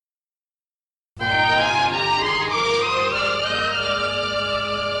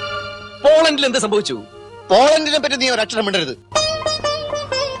പോളണ്ടിൽ എന്ത് സംഭവിച്ചു? പോളണ്ടിനെ പറ്റി നീ ഒരു അക്ഷരം മിണ്ടരുത്.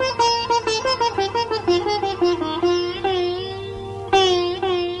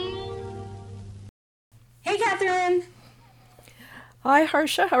 Hey, Catherine. Hi,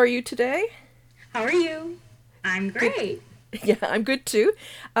 Harsha. How are you today? How are you? I'm great. Yeah, I'm good too.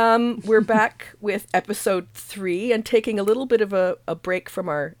 We're back with episode 3 and taking a little bit of a break from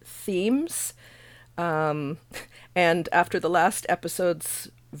our themes. And after the last episode's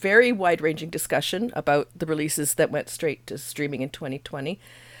very wide-ranging discussion about the releases that went straight to streaming in 2020,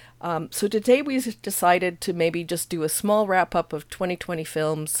 so today we decided to maybe just do a small wrap-up of 2020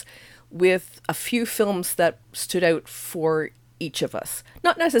 films with a few films that stood out for each of us.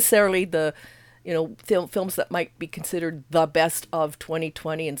 Not necessarily the films that might be considered the best of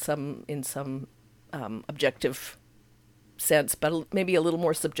 2020 in some objective sense, but maybe a little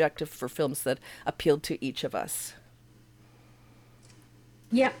more subjective for films that appealed to each of us.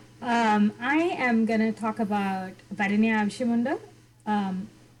 Yep. I am going to talk about Varanya Avshimunda,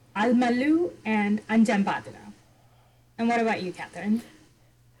 Al-Malu, and Anjan Padina. And what about you, Catherine?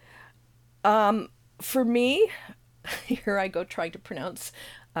 For me, here I go trying to pronounce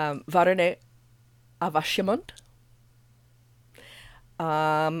Varane Avashimund,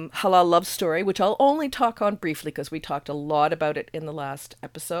 Halal Love Story, which I'll only talk on briefly because we talked a lot about it in the last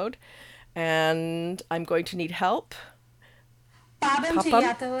episode, and I'm going to need help. Pabam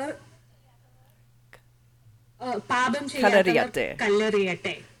Kalariyate.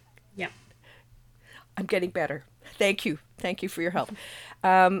 Kalariyate. Yep. I'm getting better. Thank you for your help.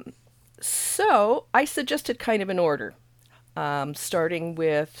 So I suggested kind of an order, starting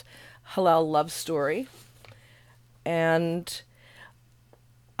with Halal Love Story, and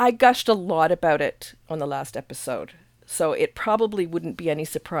I gushed a lot about it on the last episode, so it probably wouldn't be any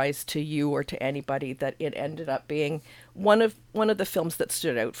surprise to you or to anybody that it ended up being one of the films that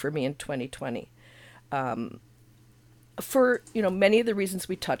stood out for me in 2020. For many of the reasons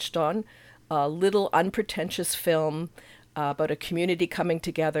we touched on, a little unpretentious film about a community coming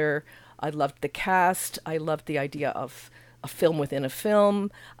together. I loved the cast. I loved the idea of a film within a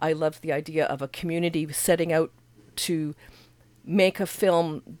film. I loved the idea of a community setting out to make a film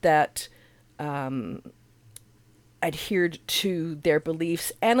that adhered to their beliefs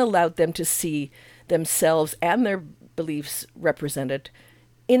and allowed them to see themselves and their beliefs represented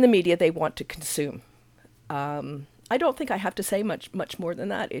in the media they want to consume. I don't think I have to say much more than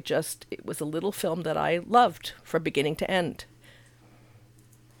that. It was a little film that I loved from beginning to end.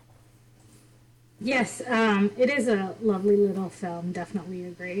 Yes, it is a lovely little film. Definitely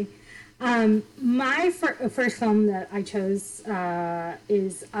agree. My first film that I chose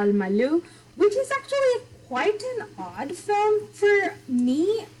is Al-Malu, which is actually quite an odd film for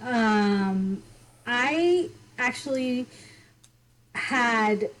me. I actually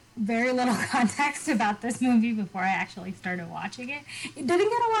had very little context about this movie before I actually started watching it. It didn't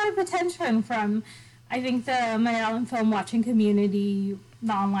get a lot of attention from, I think, the Malayalam film watching community,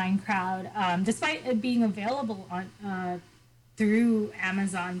 the online crowd, despite it being available on through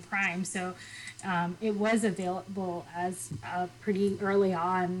Amazon Prime. So it was available as pretty early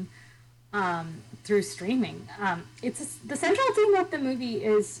on through streaming. The central theme of the movie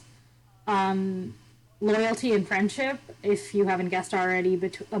is loyalty and friendship. If you haven't guessed already,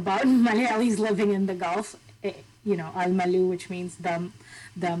 about Malayalis living in the Gulf, Al-Malu, which means the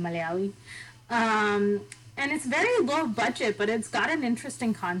Malayali. And it's very low budget, but it's got an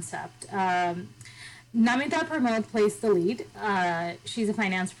interesting concept. Namita Pramod plays the lead. She's a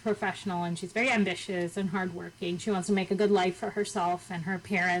finance professional and she's very ambitious and hardworking. She wants to make a good life for herself and her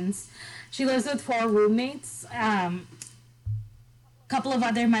parents. She lives with 4 roommates, a couple of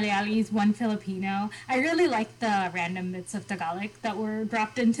other Malayalis, 1 Filipino. I really like the random bits of Tagalog that were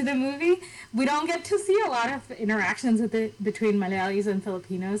dropped into the movie. We don't get to see a lot of interactions between Malayalis and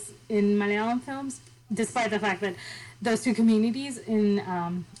Filipinos in Malayalam films, despite the fact that those 2 communities in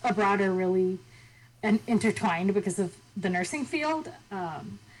abroad are really intertwined because of the nursing field.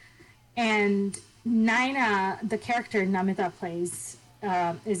 And Naina, the character Namita plays,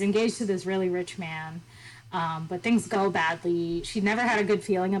 is engaged to this really rich man, but things go badly. She never had a good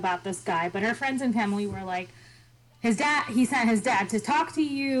feeling about this guy, but her friends and family were like, he sent his dad to talk to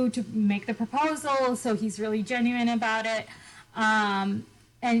you to make the proposal, so he's really genuine about it.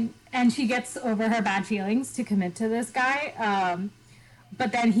 And she gets over her bad feelings to commit to this guy, but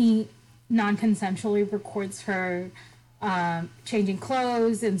then he non-consensually records her changing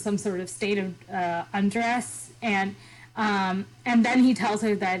clothes in some sort of state of undress, and then he tells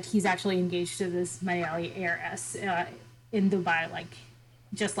her that he's actually engaged to this Malayali heiress in Dubai,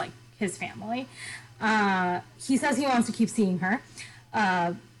 just like his family. He says he wants to keep seeing her,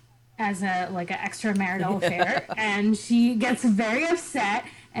 as a like an extramarital affair, and she gets very upset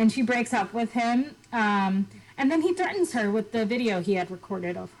and she breaks up with him. And then he threatens her with the video he had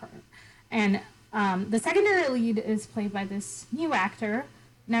recorded of her. And the secondary lead is played by this new actor.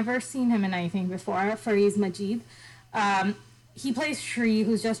 Never seen him in anything before, Fariz Majid. He plays Shri,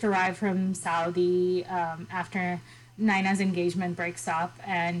 who's just arrived from Saudi after Naina's engagement breaks up,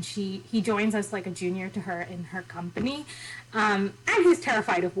 and he joins as like a junior to her in her company, and he's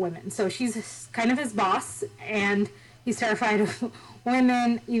terrified of women. So she's kind of his boss, and he's terrified of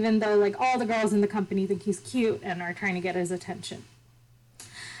women, even though like all the girls in the company think he's cute and are trying to get his attention.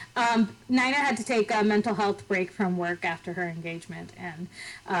 Naina had to take a mental health break from work after her engagement, and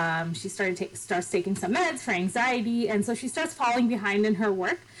she starts taking some meds for anxiety, and so she starts falling behind in her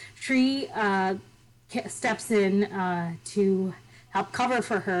work. Shri steps in to help cover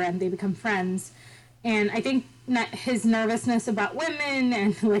for her, and they become friends. And I think his nervousness about women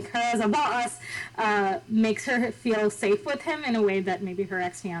and like her as a boss makes her feel safe with him in a way that maybe her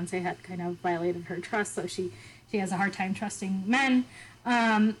ex-fiance had kind of violated her trust. So she has a hard time trusting men.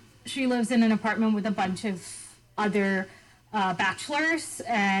 She lives in an apartment with a bunch of other bachelors,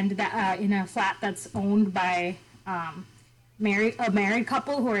 and in a flat that's owned by a married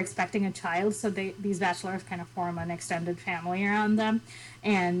couple who are expecting a child. So these bachelors kind of form an extended family around them,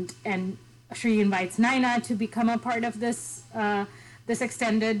 and Shri invites Naina to become a part of this this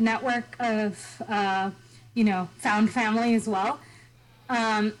extended network of found family as well.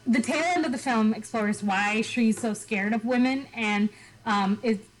 The tail end of the film explores why Shri's so scared of women, and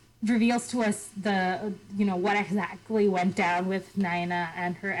it reveals to us what exactly went down with Naina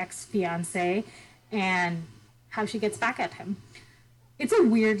and her ex-fiance, and how she gets back at him. It's a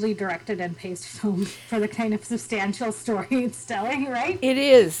weirdly directed and paced film for the kind of substantial story it's telling, right? It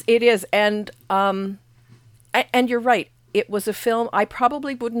is, and you're right. It was a film I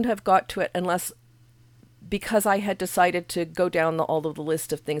probably wouldn't have got to it because I had decided to go down all of the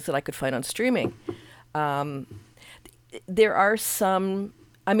list of things that I could find on streaming. There are some.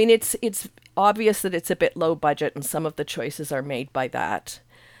 I mean, it's obvious that it's a bit low budget, and some of the choices are made by that.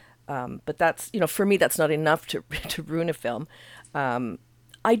 But that's, for me, that's not enough to ruin a film.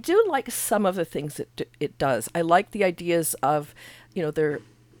 I do like some of the things that it does. I like the ideas of, their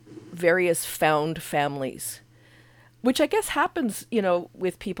various found families, which I guess happens,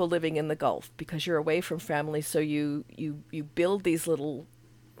 with people living in the Gulf, because you're away from family. So you build these little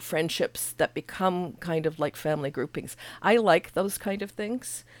friendships that become kind of like family groupings. I like those kind of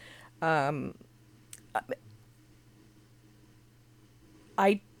things.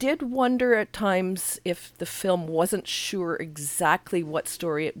 I did wonder at times if the film wasn't sure exactly what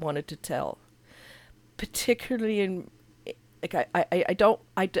story it wanted to tell, particularly in like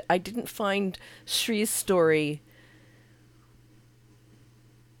I didn't find Shri's story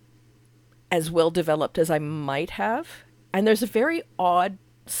as well developed as I might have, and there's a very odd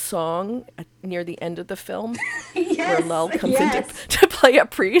song near the end of the film where Lal comes in to play a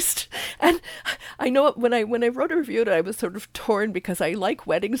priest, and I know when I wrote a review of it, I was sort of torn because I like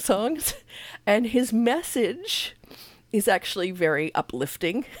wedding songs, and his message is actually very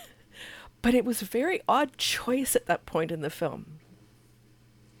uplifting, but it was a very odd choice at that point in the film.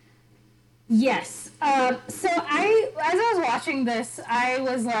 Yes. So as I was watching this, I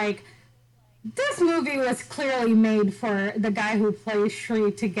was like, this movie was clearly made for the guy who plays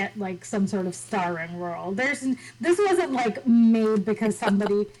Shri to get like some sort of starring role. This wasn't like made because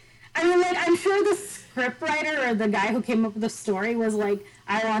somebody. I mean, like, I'm sure the scriptwriter or the guy who came up with the story was like,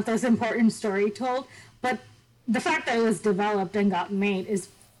 I want this important story told. But the fact that it was developed and got made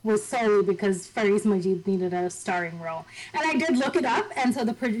was solely because Fariz Majid needed a starring role. And I did look it up, and so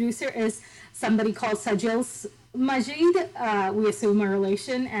the producer is somebody called Sajil Majid, we assume a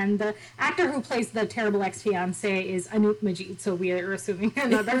relation, and the actor who plays the terrible ex-fiance is Anoop Majid, so we are assuming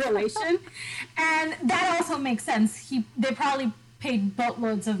another relation. And that also makes sense. They probably paid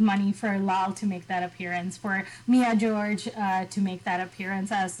boatloads of money for Lal to make that appearance, for Mia George to make that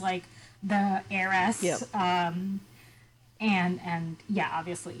appearance as like the heiress. Yep. And yeah,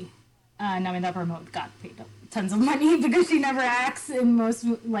 obviously, Namita Pramod got paid tons of money because she never acts in most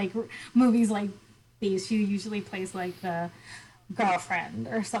like movies like these. She usually plays like the girlfriend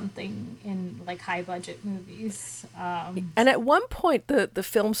or something in like high budget movies. And at one point, the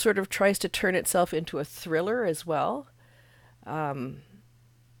film sort of tries to turn itself into a thriller as well.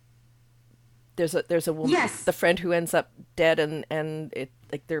 There's a woman, yes, the friend who ends up dead, and it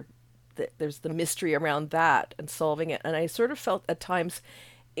like there's the mystery around that and solving it. And I sort of felt at times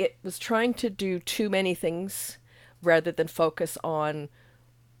it was trying to do too many things rather than focus on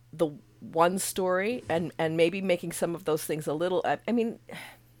the one story, and maybe making some of those things a little, I mean,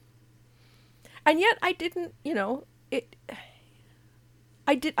 And yet I didn't, it.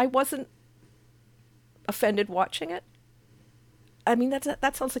 I wasn't offended watching it. I mean,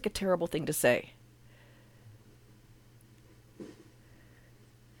 that sounds like a terrible thing to say.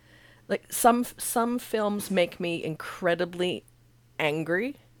 Like some films make me incredibly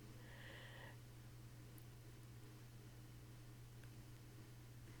angry.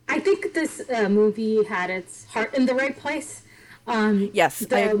 I think this movie had its heart in the right place. Yes,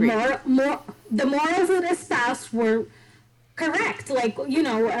 I agree. The morals it espoused were correct. Like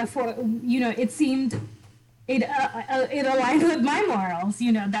for it seemed it aligned with my morals.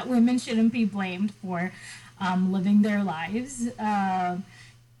 That women shouldn't be blamed for living their lives,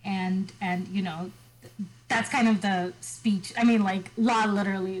 and that's kind of the speech. I mean, like Law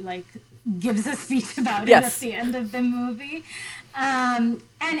literally like gives a speech about it at Yes. the end of the movie. And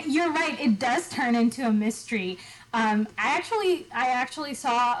you're right; it does turn into a mystery. I actually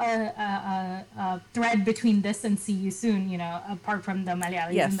saw a thread between this and See You Soon. Apart from the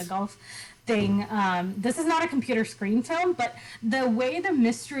Malayalis in the Yes. Gulf thing. This is not a computer screen film, but the way the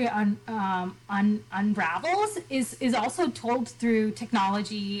mystery unravels is also told through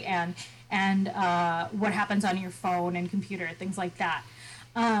technology and what happens on your phone and computer, things like that.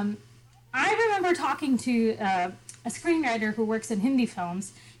 I remember talking to a screenwriter who works in Hindi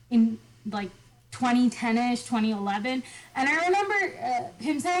films in like 2010ish, 2011, and I remember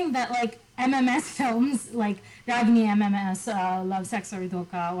him saying that like MMS films like Ragini MMS, Love, Sex or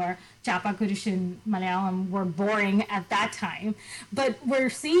Dhoka, or Chapa Kurishin Malayalam were boring at that time, but we're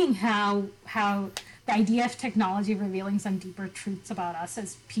seeing how the idea of technology revealing some deeper truths about us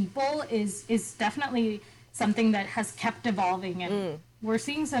as people is definitely something that has kept evolving, and we're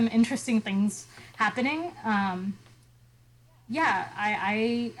seeing some interesting things happening. Yeah,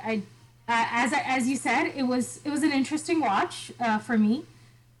 as you said, it was an interesting watch for me.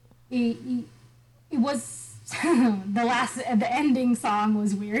 It was the ending song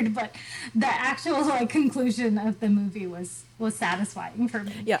was weird, but the actual like conclusion of the movie was satisfying for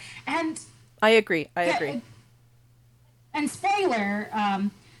me. Yeah, And I agree. I yeah, agree. and spoiler,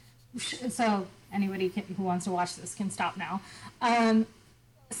 so anybody who wants to watch this can stop now.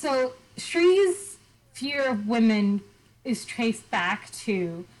 So Shree's fear of women is traced back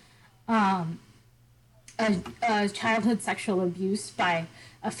to a childhood sexual abuse by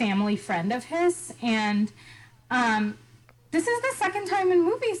a family friend of his, and this is the second time in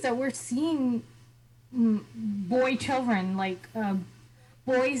movies that we're seeing boy children, like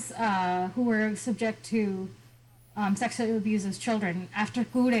boys who were subject to sexual abuse as children. After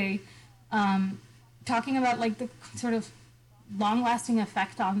Kure, talking about like the sort of long-lasting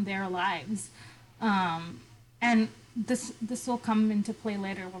effect on their lives, and this will come into play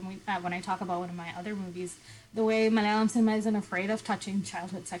later when I talk about one of my other movies. The way Malayalam cinema isn't afraid of touching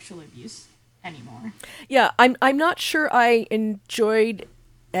childhood sexual abuse anymore. Yeah, I'm not sure I enjoyed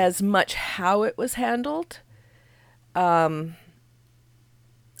as much how it was handled. I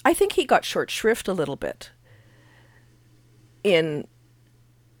think he got short shrift a little bit in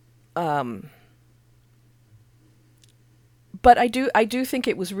but I do think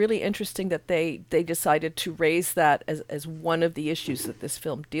it was really interesting that they decided to raise that as one of the issues that this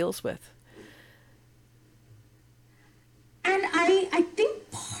film deals with. And I think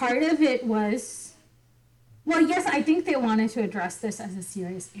part of it was, well, yes, I think they wanted to address this as a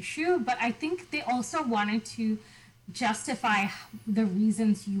serious issue, but I think they also wanted to justify the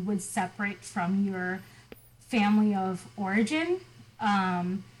reasons you would separate from your family of origin,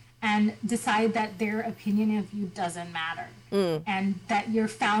 and decide that their opinion of you doesn't matter, and that your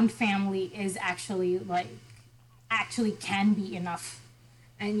found family is actually can be enough,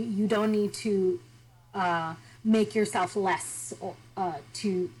 and you don't need to make yourself less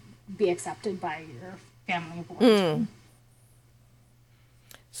to be accepted by your family of origin.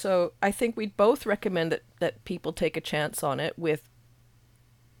 So I think we'd both recommend that people take a chance on it with,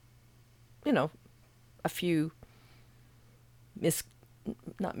 a few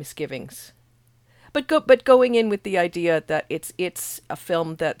not misgivings, but going in with the idea that it's a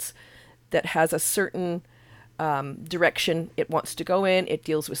film that has a certain direction it wants to go in. It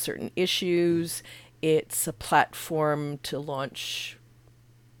deals with certain issues. It's a platform to launch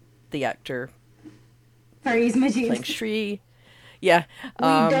the actor Fariz Majid. playing Shri. Yeah. We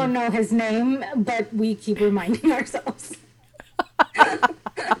don't know his name, but we keep reminding ourselves.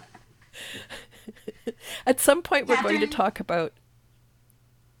 At some point, we're going to Catherine? talk about.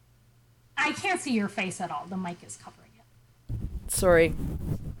 I can't see your face at all. The mic is covering it. Sorry.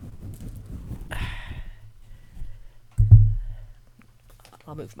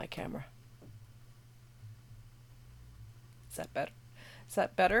 I'll move my camera. Is that better? Is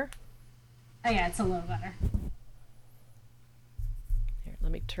that better? Oh yeah, it's a little better. Here,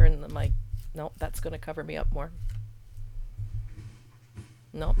 let me turn the mic. No, that's going to cover me up more.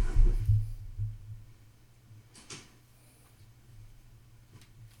 No.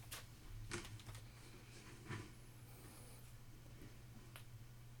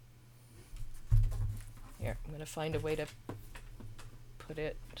 Here, I'm going to find a way to put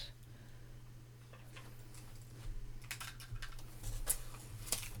it.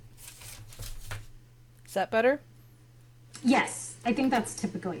 Is that better? Yes, I think that's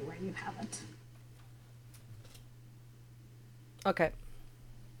typically where you have it. Okay.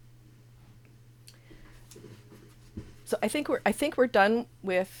 So I think we're done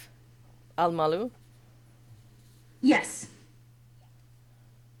with Al Malu. Yes.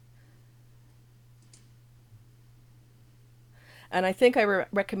 And I think I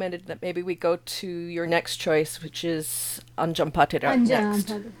recommended that maybe we go to your next choice, which is Anjam Patira Anjam next.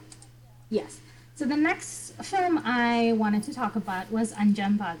 Padra. Yes. So the next film I wanted to talk about was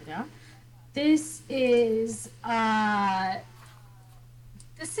Anjam Padra. This is a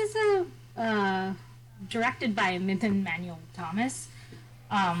directed by Mithun Manuel Thomas,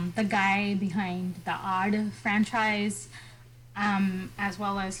 the guy behind the Odd franchise, as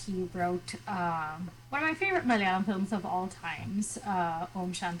well as he wrote one of my favorite Malayalam films of all times,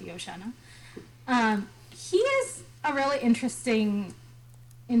 Om Shanti Oshana. He is a really interesting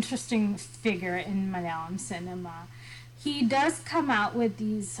figure in Malayalam cinema. He does come out with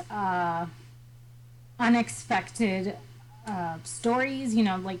these unexpected stories, you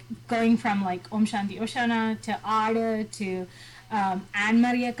know, like going from like Om Shanti Oshana to Ada to Anne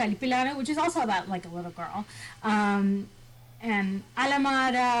Maria Kalipilana, which is also about like a little girl, and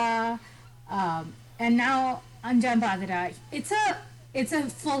Alamara, and now Anjam Badra. It's a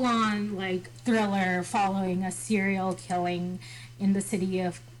full on like thriller following a serial killing in the city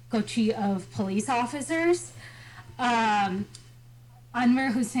of Kochi of police officers. Um,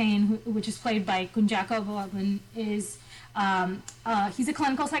 Anwar Hussain, which is played by Kunjako Balaban, is he's a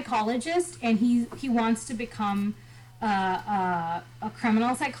clinical psychologist, and he wants to become a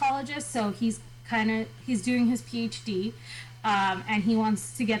criminal psychologist. So he's doing his PhD, and he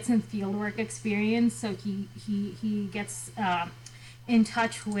wants to get some fieldwork experience. So he gets in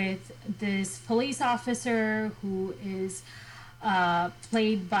touch with this police officer who is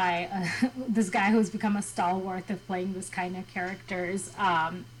played by this guy who's become a stalwart of playing this kind of characters,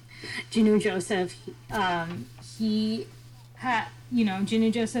 Jinu Joseph. He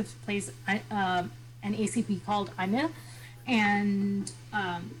Jinu Joseph plays an ACP called Anya, and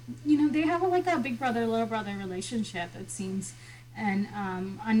they have like a big brother little brother relationship, it seems, and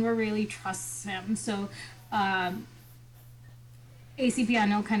Anwar really trusts him. So ACP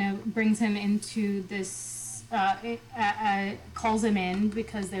Anil kind of brings him into this. Calls him in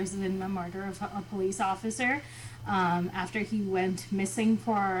because there's been a murder of a police officer after he went missing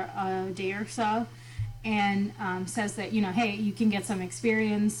for a day or so, and says that hey, you can get some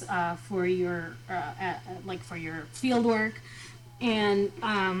experience for your for your field work, and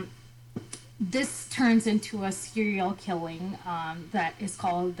this turns into a serial killing that is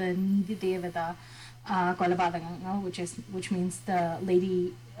called the Nidhi Devata Kolapatangal, which means the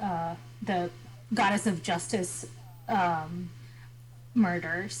lady, the goddess of justice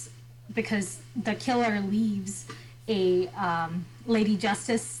murders, because the killer leaves a Lady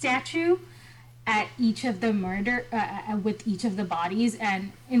Justice statue at each of the with each of the bodies,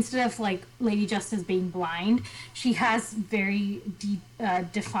 and instead of like Lady Justice being blind, she has very deep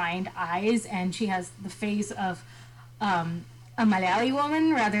defined eyes, and she has the face of a Malayali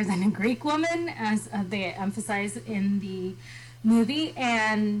woman rather than a Greek woman, as they emphasize in the movie.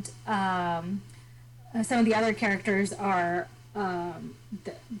 And some of the other characters are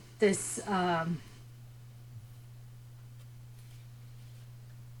this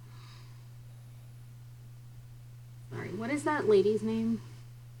sorry, what is that lady's name?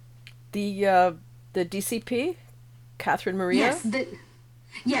 The DCP, Catherine Maria.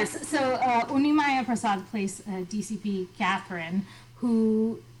 Yes. So Unimaya Prasad plays DCP Catherine,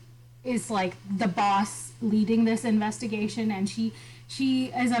 who is like the boss leading this investigation, and she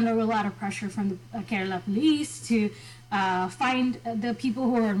is under a lot of pressure from the Kerala police to find the people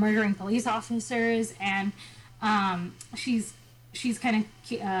who are murdering police officers, and she's kind of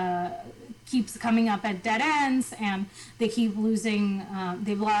keeps coming up at dead ends, and they keep losing.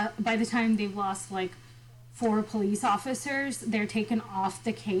 By the time they've lost like 4 police officers, they're taken off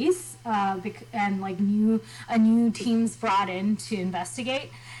the case, and like a new team's brought in to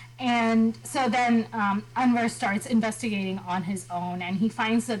investigate. And so then Anwar starts investigating on his own, and he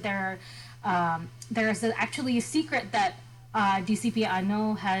finds that there's actually a secret that DCP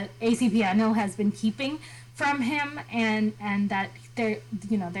Ano ACP Ano has been keeping from him, and that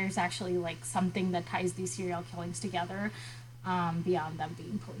there's actually like something that ties these serial killings together, beyond them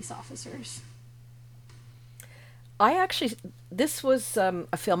being police officers. I actually, this was a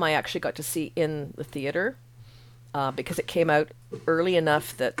film I actually got to see in the theater because it came out early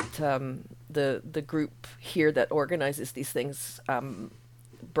enough that the group here that organizes these things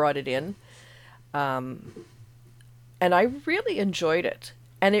brought it in, and I really enjoyed it.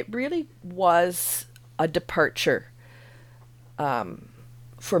 And it really was a departure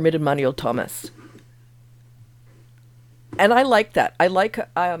for Mid and Manuel Thomas, and I like that. I like a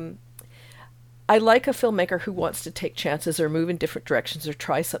filmmaker who wants to take chances or move in different directions or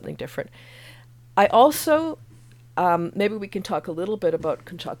try something different. I also, maybe we can talk a little bit about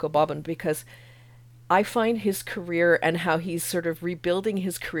Kunchako Bobbin, because I find his career and how he's sort of rebuilding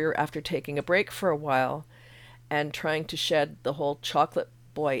his career after taking a break for a while and trying to shed the whole chocolate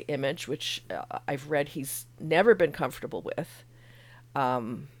boy image, which I've read he's never been comfortable with.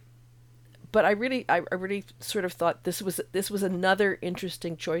 But I really sort of thought this was another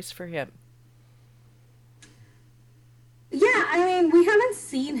interesting choice for him. Yeah, I mean, we haven't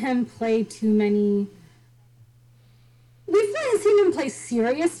seen him play too many. We've not seen him play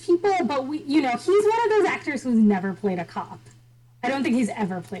serious people, but he's one of those actors who's never played a cop. I don't think he's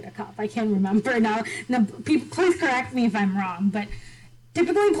ever played a cop. I can't remember now. Now, people, please correct me if I'm wrong, but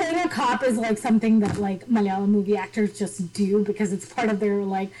typically playing a cop is like something that like Malayalam movie actors just do because it's part of their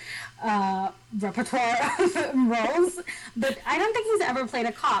like repertoire of roles. But I don't think he's ever played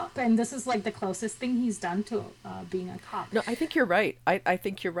a cop, and this is like the closest thing he's done to being a cop. No, I think you're right. I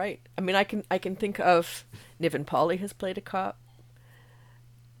think you're right. I mean, I can think of Niven Pauly has played a cop.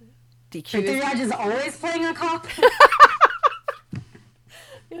 DQ Prithviraj is always playing a cop.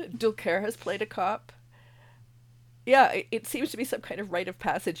 Dulquer has played a cop. Yeah, it seems to be some kind of rite of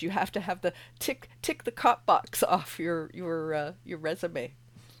passage. You have to have the tick the cop box off your resume.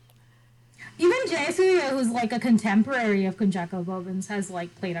 Even Jayasuriya, who's like a contemporary of Kunchako Bobbins, has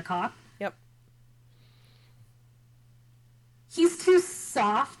like played a cop. Yep. He's too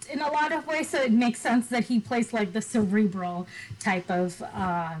soft in a lot of ways, so it makes sense that he plays like the cerebral type of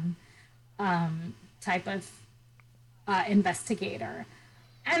investigator.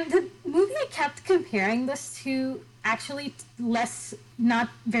 And the movie kept comparing this to actually less, not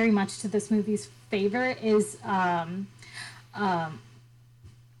very much to this movie's favor, is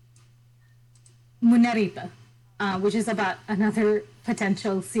Munarita, which is about another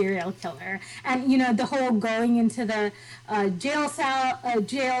potential serial killer. And, the whole going into the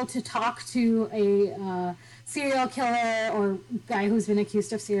jail to talk to a serial killer or guy who's been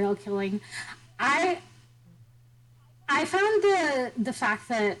accused of serial killing. I found the fact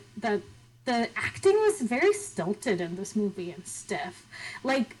that the acting was very stilted in this movie and stiff.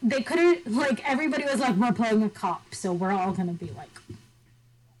 Like, they couldn't, like, everybody was like, we're playing a cop, so we're all gonna be like,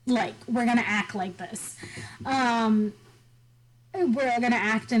 we're gonna act like this. We're gonna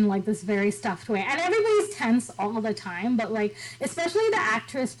act in like this very stuffed way, and everybody's tense all the time. But like, especially the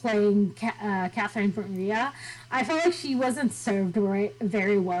actress playing Catherine Maria, I felt like she wasn't served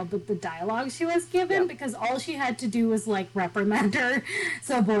very well with the dialogue she was given, because all she had to do was like reprimand her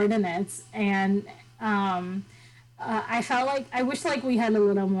subordinates, and I felt like I wish like we had a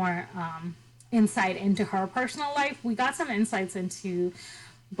little more insight into her personal life. We got some insights into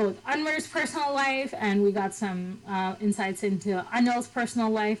both Anwar's personal life, and we got some insights into Anil's personal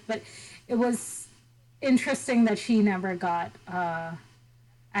life, but it was interesting that she never got,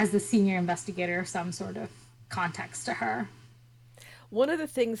 as the senior investigator, some sort of context to her. One of the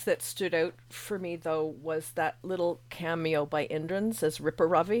things that stood out for me, though, was that little cameo by Indrans as Ripper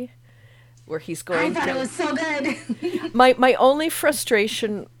Ravi, where he's going I thought down. it was so good. My only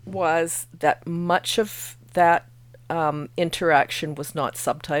frustration was that much of that interaction was not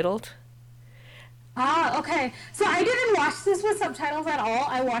subtitled. Ah, okay. So I didn't watch this with subtitles at all.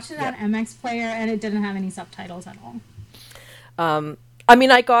 I watched it on MX Player, and it didn't have any subtitles at all. I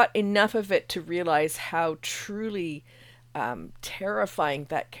mean, I got enough of it to realize how truly terrifying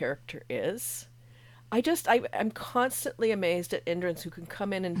that character is. I'm constantly amazed at Indrans, who can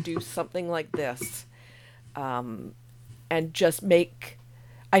come in and do something like this, and just make.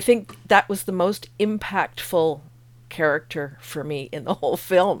 I think that was the most impactful character for me in the whole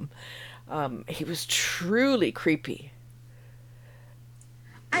film. He was truly creepy.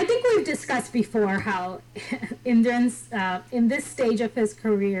 I think we've discussed before how Indrans, in this stage of his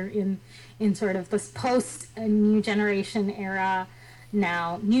career, in sort of this post New Generation era,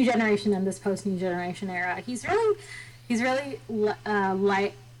 now New Generation and this post New Generation era, he's really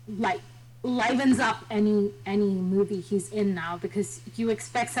light livens up any movie he's in now, because you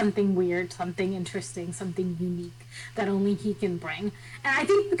expect something weird, something interesting, something unique that only he can bring. And I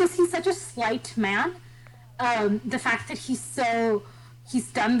think because he's such a slight man, the fact that he's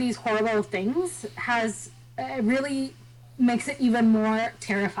done these horrible things has really makes it even more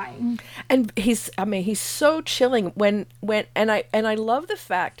terrifying. And he's so chilling and I love the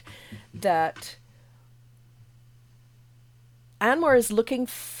fact that Anwar is looking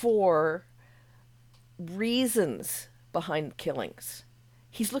for reasons behind killings.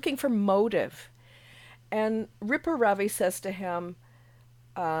 He's looking for motive. And Ripper Ravi says to him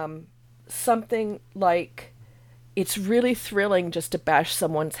something like, it's really thrilling just to bash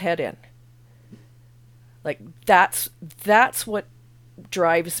someone's head in. Like that's what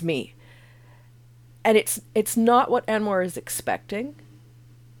drives me. And it's not what Anwar is expecting.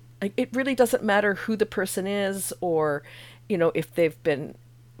 Like, it really doesn't matter who the person is, or if they've been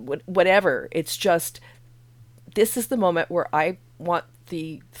whatever. It's just, this is the moment where I want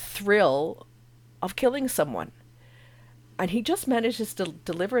the thrill of killing someone. And he just manages to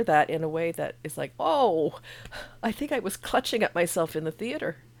deliver that in a way that is like, oh, I think I was clutching at myself in the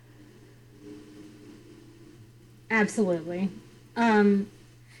theater. Absolutely.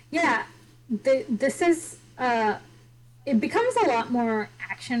 Yeah, this is it becomes a lot more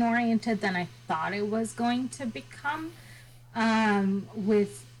action oriented than I thought it was going to become.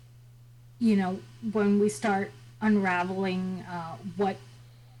 With when we start unraveling what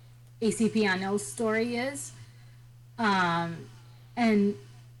ACP Anil's story is, and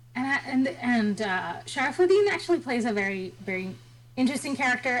Sharafuddin actually plays a very, very interesting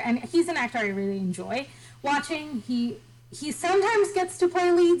character, and he's an actor I really enjoy watching. He sometimes gets to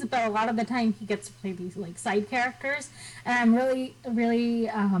play leads, but a lot of the time he gets to play these like side characters, and I'm really, really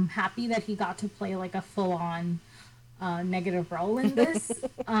happy that he got to play like a full on negative role in this.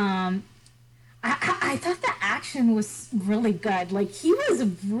 I thought the action was really good. Like, he was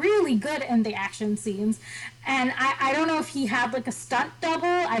really good in the action scenes. And I don't know if he had like a stunt double.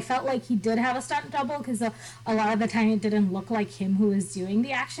 I felt like he did have a stunt double, because a lot of the time it didn't look like him who was doing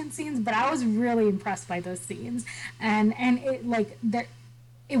the action scenes. But I was really impressed by those scenes. And it like there,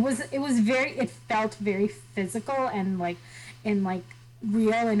 it felt very physical and like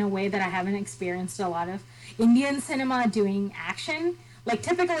real, in a way that I haven't experienced a lot of Indian cinema doing action. Like,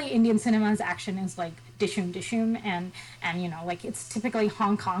 typically Indian cinema's action is like dishum dishum, and like, it's typically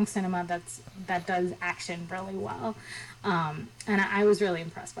Hong Kong cinema that does action really well. And I was really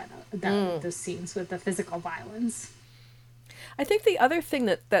impressed by those scenes with the physical violence. I think the other thing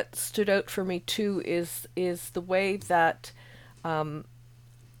that stood out for me too is the way that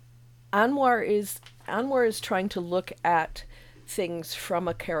Anwar is trying to look at things from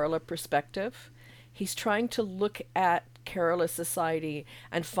a Kerala perspective. He's trying to look at Kerala society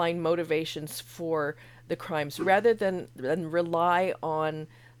and find motivations for the crimes, rather than rely on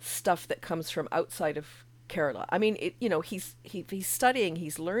stuff that comes from outside of Kerala. I mean, he's studying,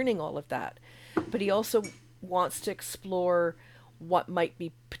 he's learning all of that, but he also wants to explore what might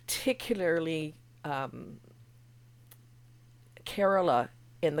be particularly Kerala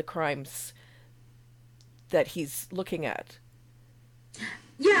in the crimes that he's looking at.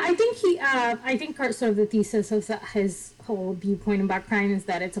 Yeah, I think part of the thesis of his whole viewpoint about crime is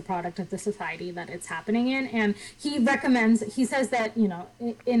that it's a product of the society that it's happening in, and he says that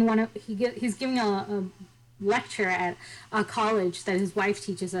he's giving a lecture at a college that his wife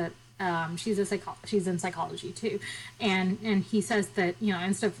teaches at. She's in psychology too, and he says that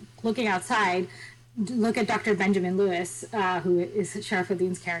instead of looking outside, look at Dr. Benjamin Lewis, who is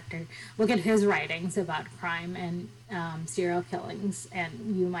Sharafuddin's character. Look at his writings about crime and serial killings,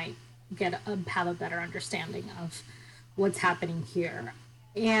 and you might have a better understanding of what's happening here.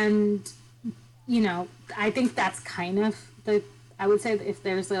 And I think that's kind of I would say that if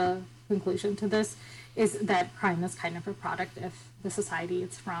there's a conclusion to this, is that crime is kind of a product of the society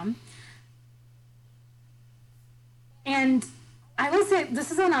it's from. And I will say, this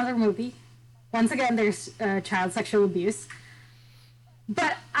is another movie. Once again, there's child sexual abuse.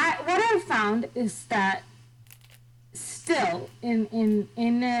 But what I've found is that still, in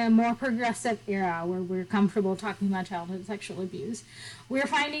a more progressive era where we're comfortable talking about childhood sexual abuse, we're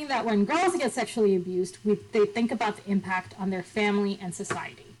finding that when girls get sexually abused, they think about the impact on their family and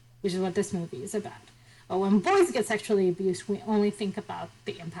society, which is what this movie is about. But when boys get sexually abused, we only think about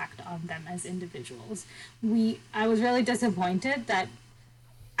the impact on them as individuals. I was really disappointed that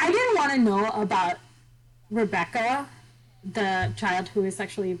I didn't want to know about Rebecca, the child who is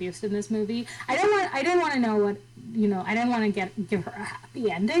sexually abused in this movie. I didn't want to know what I didn't want to give her a happy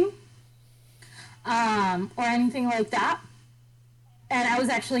ending, or anything like that. and I was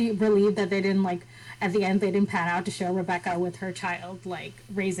actually relieved that they didn't like at the end they didn't pan out to show Rebecca with her child like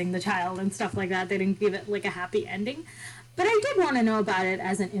raising the child and stuff like that. They didn't give it like a happy ending. But I did want to know about it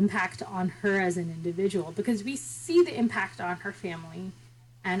as an impact on her as an individual because we see the impact on her family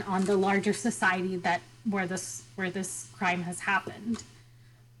and on the larger society that where this crime has happened.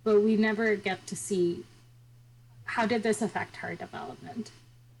 But we never get to see how did this affect her development.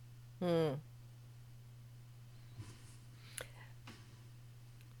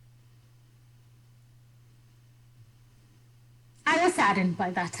 I was saddened by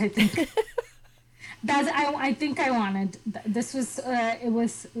that. I think I think I wanted this was it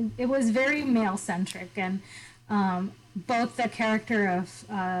was very male centric and both the character of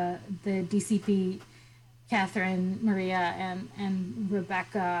the DCP Catherine Maria and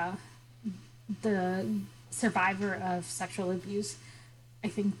Rebecca, the survivor of sexual abuse, I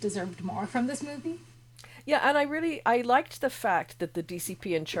think deserved more from this movie. Yeah, and I liked the fact that the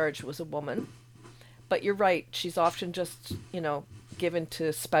DCP in charge was a woman. But you're right, she's often just, given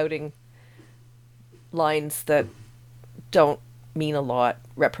to spouting lines that don't mean a lot,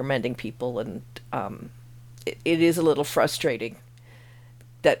 reprimanding people, and it is a little frustrating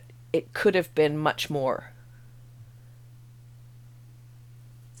that it could have been much more.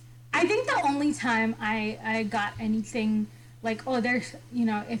 I think the only time I got anything like, oh, there's,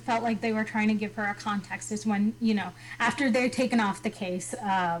 it felt like they were trying to give her a context is when, after they're taken off the case,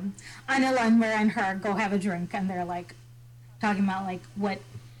 Anil and and her go have a drink and they're like talking about like what,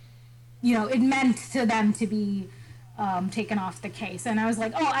 it meant to them to be taken off the case. And I was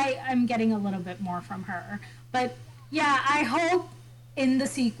like, oh, I'm getting a little bit more from her. But yeah, I hope in the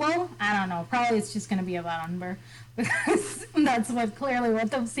sequel, I don't know, probably it's just going to be about Umber because that's what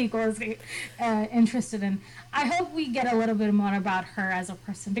the sequel is interested in. I hope we get a little bit more about her as a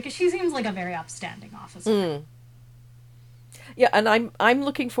person because she seems like a very upstanding officer. Yeah, and I'm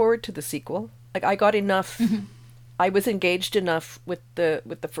looking forward to the sequel. Like I got enough, I was engaged enough with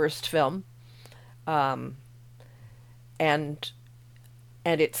the first film, and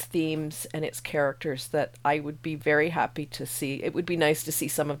its themes and its characters that I would be very happy to see. It would be nice to see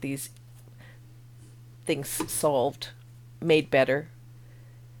some of these things solved, made better.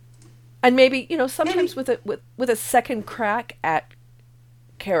 And maybe, sometimes with a second crack at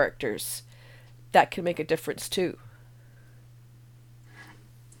characters that can make a difference too.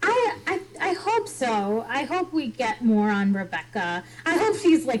 I hope so. I hope we get more on Rebecca. I hope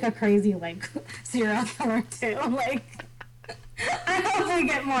she's like a crazy like serial killer too. Like I hope we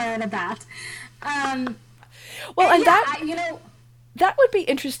get more out of that. Well, and yeah, that would be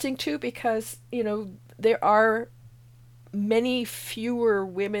interesting too because, there are many fewer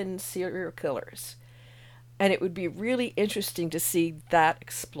women serial killers. And it would be really interesting to see that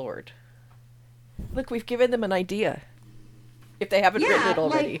explored. Look, we've given them an idea. If they haven't written it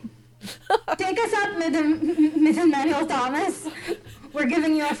already. Like, take us up, Mrs. Manuel Thomas. We're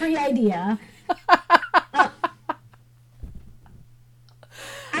giving you a free idea.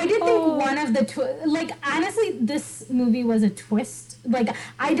 I did think one of the honestly, this movie was a twist. Like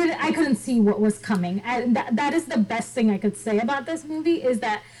I couldn't see what was coming, and that is the best thing I could say about this movie is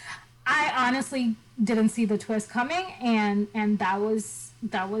that I honestly didn't see the twist coming, and that was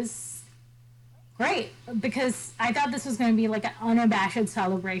great because I thought this was going to be like an unabashed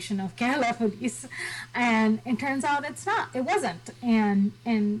celebration of Kerala Police, and it turns out it's not. It wasn't, and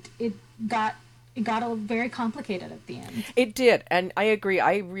it got very complicated at the end. It did, and I agree.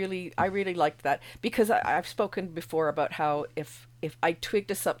 I really liked that because I've spoken before about how if I twig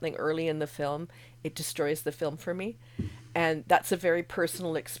to something early in the film, it destroys the film for me, and that's a very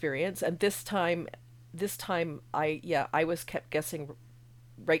personal experience. And this time I was kept guessing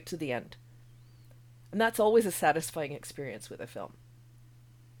right to the end, and that's always a satisfying experience with a film.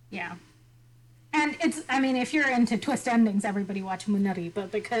 Yeah. And if you're into twist endings, everybody watch Munari, but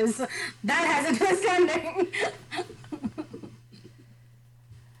because that has a twist ending.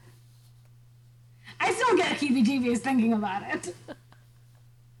 I still get heebie-jeebies thinking about it.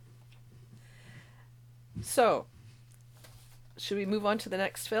 So, should we move on to the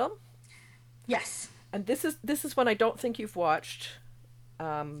next film? Yes. And this is one I don't think you've watched,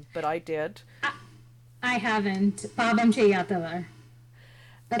 but I did. I haven't. Pabam Cheyatavar.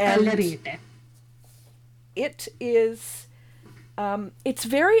 It is, it's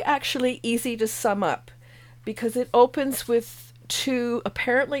very actually easy to sum up because it opens with two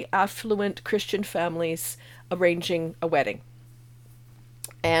apparently affluent Christian families arranging a wedding.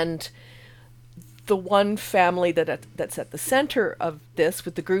 And the one family that's at the center of this,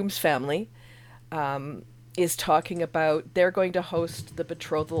 with the groom's family, is talking about they're going to host the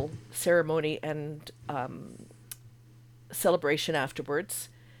betrothal ceremony and celebration afterwards,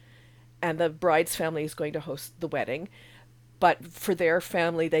 and the bride's family is going to host the wedding. But for their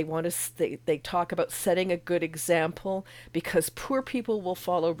family, they want to they talk about setting a good example, because poor people will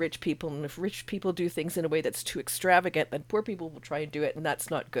follow rich people, and if rich people do things in a way that's too extravagant, then poor people will try and do it, and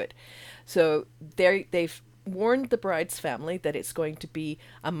that's not good. So they've warned the bride's family that it's going to be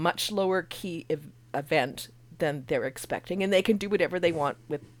a much lower key event than they're expecting, and they can do whatever they want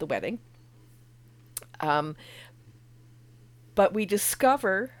with the wedding. But we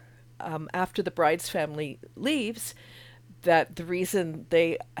discover, after the bride's family leaves, that the reason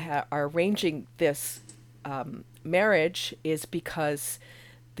they are arranging this marriage is because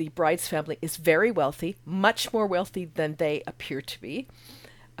the bride's family is very wealthy, much more wealthy than they appear to be.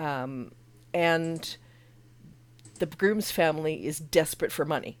 And the groom's family is desperate for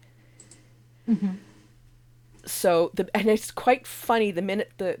money. Mm-hmm. So and it's quite funny, the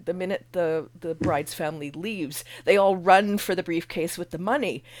minute the bride's family leaves, they all run for the briefcase with the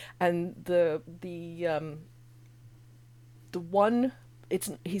money, and the one,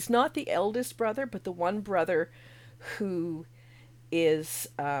 he's not the eldest brother, but the one brother who is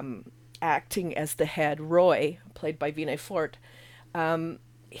acting as the head, Roy, played by Vinay Fort,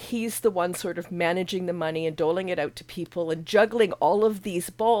 he's the one sort of managing the money and doling it out to people and juggling all of these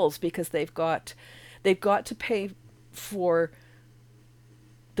balls, because they've got to pay for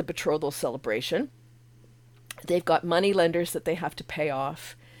the betrothal celebration. They've got money lenders that they have to pay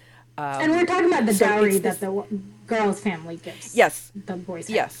off. And we're talking about the dowry that the girl's family gives. Yes. The boy's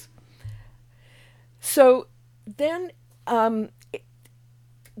family. Yes. So then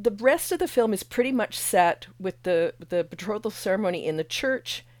the rest of the film is pretty much set with the betrothal ceremony in the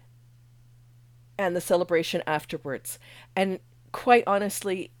church and the celebration afterwards. And quite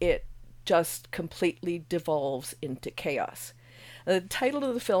honestly, it just completely devolves into chaos. The title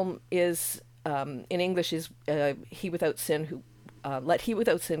of the film is, in English, is He Without Sin, who Let He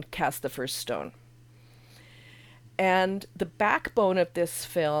Without Sin Cast the First Stone. And the backbone of this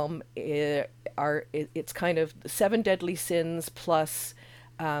film it's kind of the 7 deadly sins plus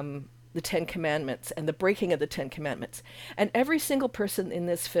the 10 commandments and the breaking of the 10 commandments. And every single person in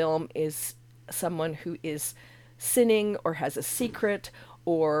this film is someone who is sinning or has a secret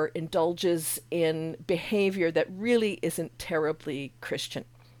or indulges in behavior that really isn't terribly Christian.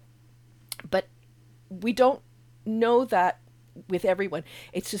 But we don't know that with everyone.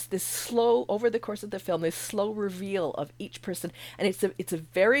 It's just this slow, over the course of the film, this slow reveal of each person. And it's a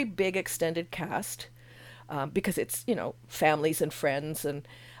very big extended cast, because it's, families and friends. And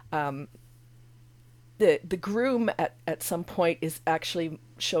the groom at some point is actually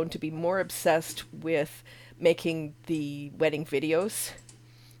shown to be more obsessed with making the wedding videos.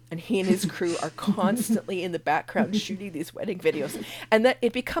 And he and his crew are constantly in the background shooting these wedding videos. And that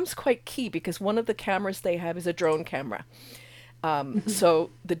it becomes quite key, because one of the cameras they have is a drone camera. So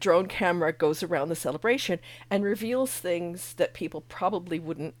the drone camera goes around the celebration and reveals things that people probably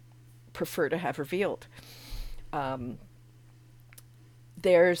wouldn't prefer to have revealed.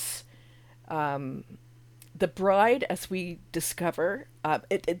 There's the bride, as we discover,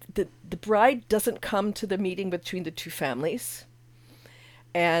 the bride doesn't come to the meeting between the two families.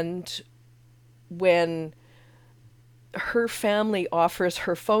 And when her family offers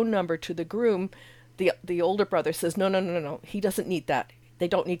her phone number to the groom, the older brother says, no, he doesn't need that. They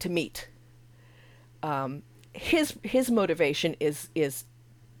don't need to meet. His motivation is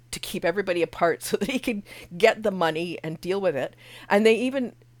to keep everybody apart so that he can get the money and deal with it. And they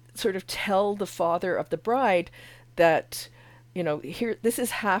even sort of tell the father of the bride that, here, this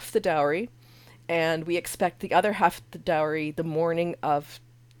is half the dowry, and we expect the other half of the dowry the morning of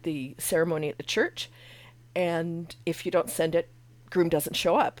the ceremony at the church. And if you don't send it, groom doesn't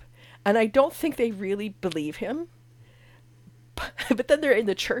show up. And I don't think they really believe him. But then they're in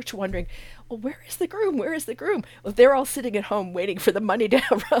the church wondering, well, where is the groom? Where is the groom? Well, they're all sitting at home waiting for the money to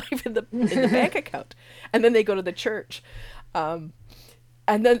arrive in the bank account. And then they go to the church. And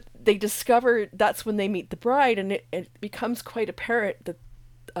then they discover that's when they meet the bride. And it becomes quite apparent that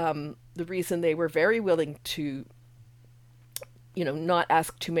the reason they were very willing to, not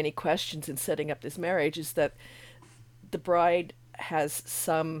ask too many questions in setting up this marriage is that the bride has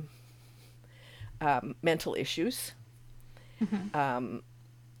some mental issues. Mm-hmm.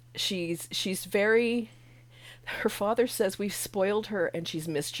 She's very, her father says we've spoiled her and she's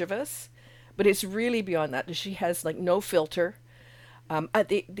mischievous, but it's really beyond that. She has no filter.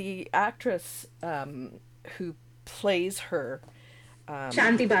 The actress who plays her,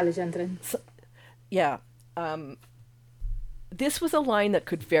 Shanti Balachandran. Yeah. This was a line that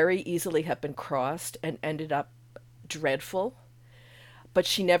could very easily have been crossed and ended up dreadful. but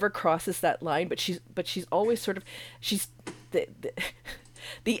she never crosses that line. But she's always sort of she's the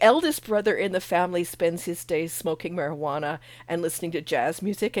the eldest brother in the family spends his days smoking marijuana and listening to jazz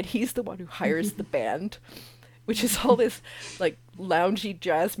music, and he's the one who hires the band, which is all this like loungy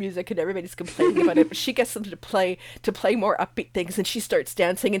jazz music, and everybody's complaining about it. But she gets them to play more upbeat things, and she starts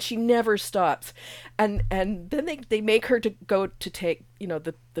dancing, and she never stops. And then they make her to go to take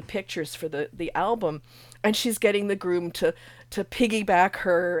the pictures for the album, and she's getting the groom to piggyback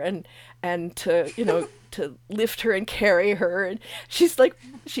her and to to lift her and carry her, and she's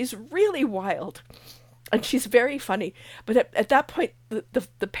really wild. And she's very funny. But at that point,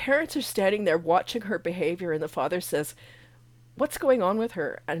 the parents are standing there watching her behavior, and the father says, "What's going on with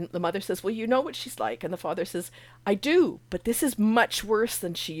her?" And the mother says, "Well, you know what she's like." And the father says, "I do, but this is much worse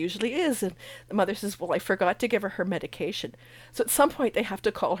than she usually is." And the mother says, "Well, I forgot to give her medication." So at some point, they have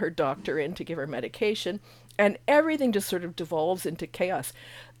to call her doctor in to give her medication, and everything just sort of devolves into chaos.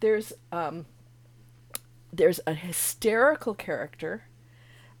 There's a hysterical character.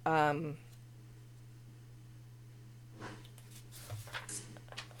 I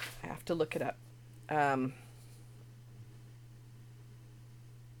have to look it up. I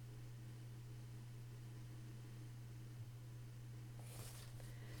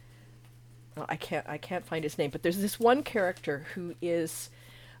can't find his name, but there's this one character who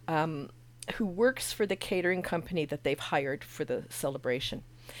works for the catering company that they've hired for the celebration.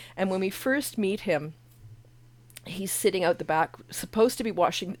 And when we first meet him, he's sitting out the back, supposed to be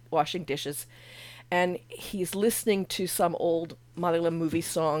washing dishes, and he's listening to some old Malayalam movie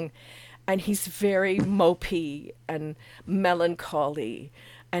song, and he's very mopey and melancholy.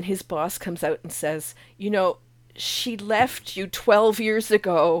 And his boss comes out and says, "She left you 12 years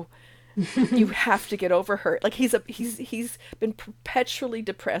ago. You have to get over her." Like he's been perpetually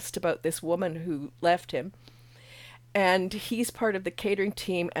depressed about this woman who left him. And he's part of the catering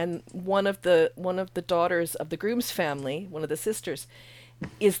team, and one of the daughters of the groom's family, one of the sisters,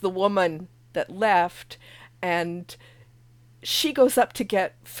 is the woman that left, and she goes up to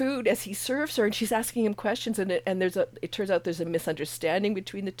get food as he serves her, and she's asking him questions, and it turns out there's a misunderstanding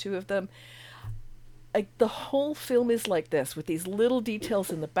between the two of them. Like the whole film is like this, with these little details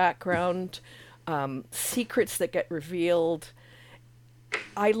in the background, secrets that get revealed.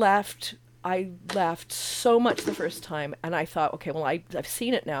 I laughed so much the first time, and I thought, okay, well, I've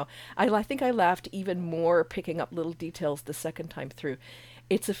seen it now. I think I laughed even more picking up little details the second time through.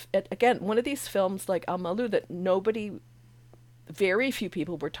 It's again one of these films like Al Malu that very few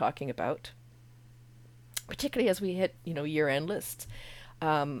people were talking about, particularly as we hit year-end lists,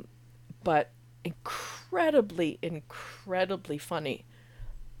 but incredibly funny,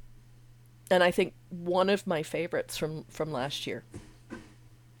 and I think one of my favorites from last year.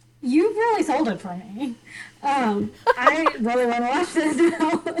 You really sold it for me. I really want to watch this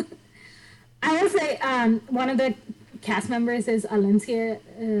now. I will say one of the cast members is Alencia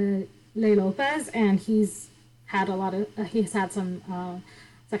Le Lopez, and he's had some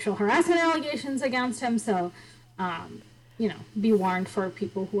sexual harassment allegations against him. So, be warned for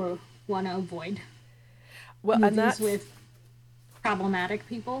people who want to avoid movies with problematic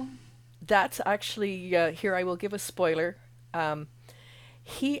people. That's actually here. I will give a spoiler.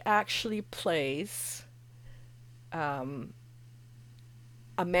 He actually plays a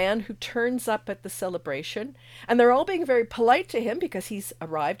man who turns up at the celebration, and they're all being very polite to him because he's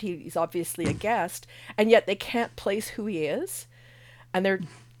arrived. He's obviously a guest, and yet they can't place who he is. And they're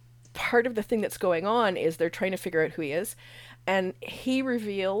part of the thing that's going on is they're trying to figure out who he is, and he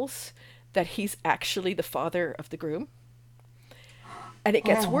reveals that he's actually the father of the groom. And it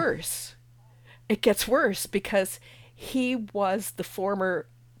gets worse. It gets worse because he was the former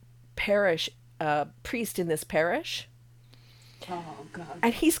parish priest in this parish. Oh, God.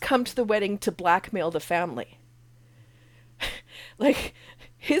 And he's come to the wedding to blackmail the family. Like,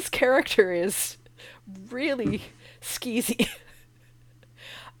 his character is really skeezy.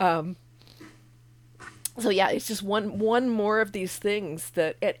 So yeah, it's just one more of these things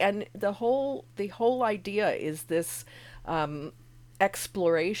and the whole idea is this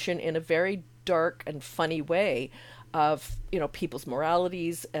exploration in a very dark and funny way of people's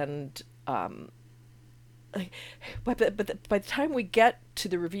moralities, and but by the time we get to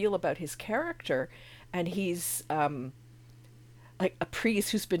the reveal about his character, and he's like a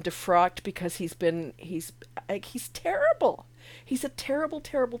priest who's been defrocked because he's terrible. He's a terrible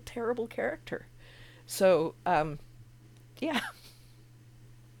character. So yeah.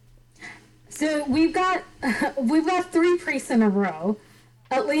 So we've got 3 priests in a row.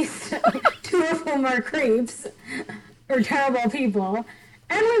 At least 2 of them are creeps or terrible people,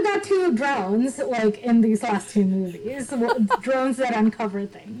 And we got two drones, like in these last two movies, drones that uncover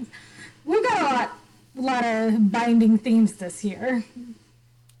things. We got a lot of binding themes this year.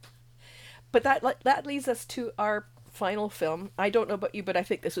 But that leads us to our final film. I don't know about you, but I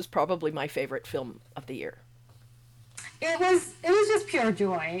think this was probably my favorite film of the year. It was just pure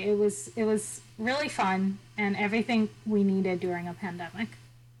joy. It was really fun and everything we needed during a pandemic.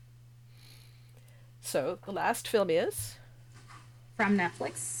 So the last film is From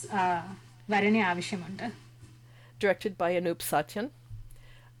Netflix, Varene Avishimunda. directed by Anup Satyan.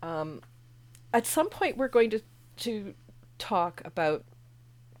 At some point, we're going to talk about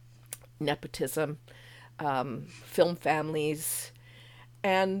nepotism, film families,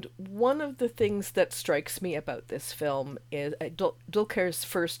 and one of the things that strikes me about this film is Dulquer's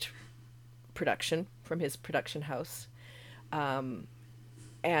first production from his production house. And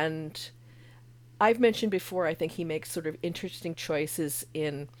I've mentioned before, I think he makes sort of interesting choices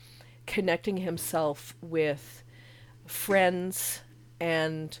in connecting himself with friends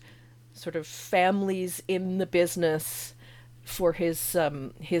and sort of families in the business for his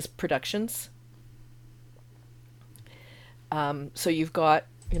productions. So you've got,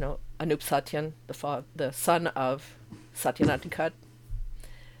 Anup Satyan, the son of Satya Nantikat.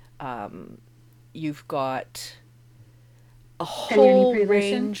 You've got a whole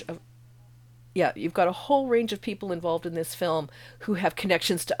range of you've got a whole range of people involved in this film who have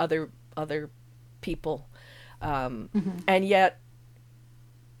connections to other people, and yet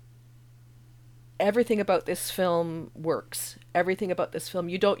everything about this film works. Everything about this film,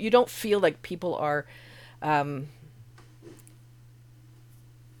 you don't feel like people are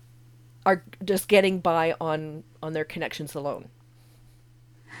just getting by on their connections alone.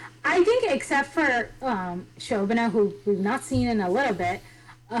 I think, except for Shobana, who we've not seen in a little bit,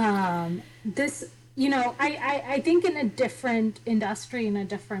 this, I think in a different industry, in a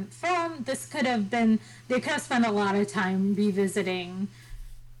different film, they could have spent a lot of time revisiting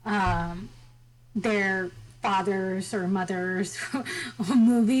their fathers or mothers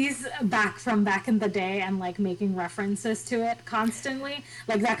movies back in the day and like making references to it constantly.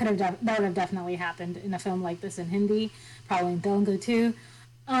 Like that would have definitely happened in a film like this in Hindi, probably in Telugu too.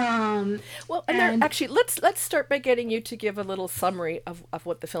 Well, and actually, let's start by getting you to give a little summary of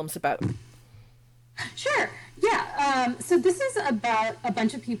what the film's about. Sure. Yeah. So this is about a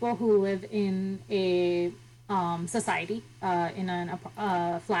bunch of people who live in a society, in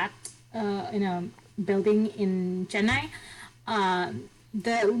a flat, in a building in Chennai.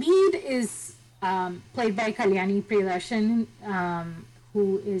 The lead is played by Kalyani Priyadarshan,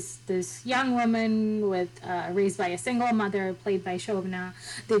 who is this young woman raised by a single mother, played by Shobana.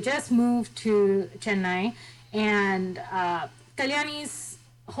 They just moved to Chennai, and Kalyani's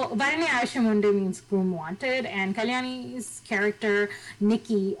Varane Aishamunde means groom wanted, and Kalyani's character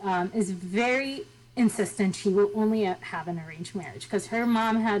Nikki is very insistent she will only have an arranged marriage because her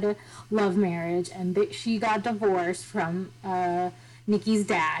mom had a love marriage and she got divorced from Nikki's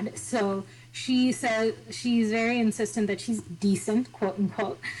dad. So she says she's very insistent that she's decent, quote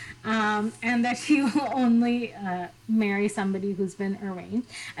unquote, and that she will only marry somebody who's been arranged.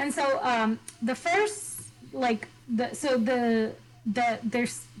 And so the first,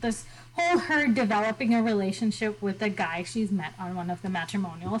 there's this whole her developing a relationship with the guy she's met on one of the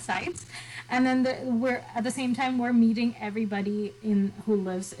matrimonial sites, and then we're at the same time we're meeting everybody who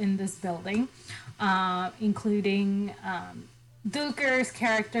lives in this building, including Dulquer's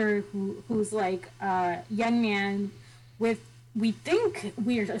character who's like a young man with, we think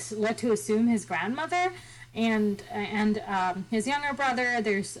we're led to assume, his grandmother and his younger brother.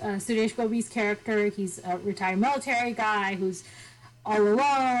 There's Suresh Gopi's character. He's a retired military guy who's all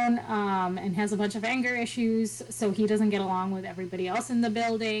alone and has a bunch of anger issues, so he doesn't get along with everybody else in the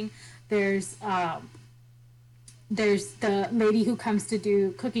building. There's the lady who comes to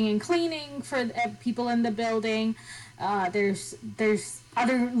do cooking and cleaning for people in the building. There's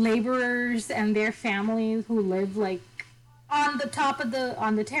other laborers and their families who live like on the top of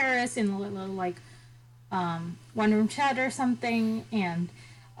on the terrace in a little like one room shed or something, and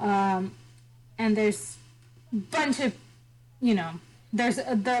there's a bunch of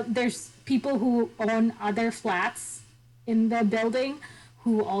there's people who own other flats in the building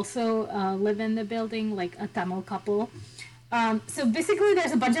who also live in the building, like a Tamil couple. So basically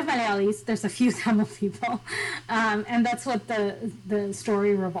there's a bunch of Malayalis, there's a few Tamil people, and that's what the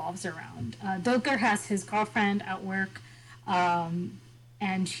story revolves around. Dulquer has his girlfriend at work,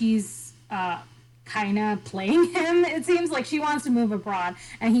 and she's kind of playing him. It seems like she wants to move abroad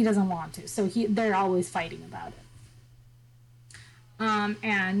and he doesn't want to, so they're always fighting about it.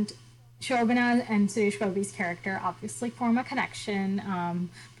 And Shobana and Suresh Gopi's character obviously form a connection,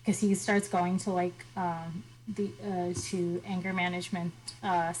 because he starts going to like the to anger management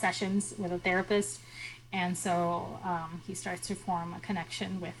sessions with a therapist, and so he starts to form a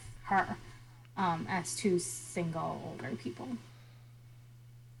connection with her, as two single older people.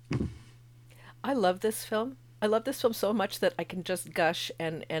 I love this film. I love this film so much that I can just gush,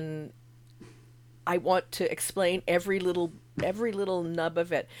 and I want to explain every little nub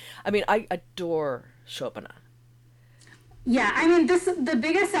of it. I mean, I adore Shobana. Yeah, I mean, this the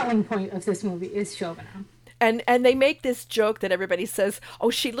biggest selling point of this movie is Shobana. And they make this joke that everybody says, "Oh,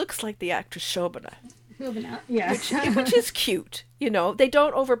 she looks like the actress Shobana," Shobana, yes. which is cute. You know, they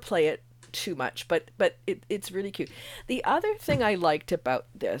don't overplay it too much, but it's really cute. The other thing I liked about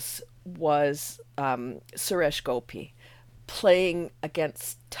this was Suresh Gopi playing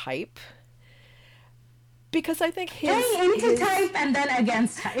against type, because I think Playing into his type and then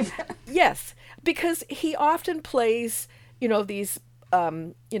against type. yes, because he often plays, these,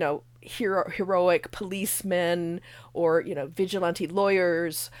 heroic policemen, or, vigilante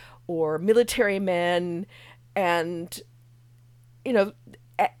lawyers, or military men, and, you know,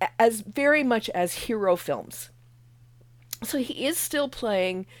 as very much as hero films. So he is still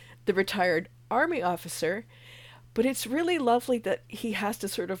playing the retired army officer, but it's really lovely that he has to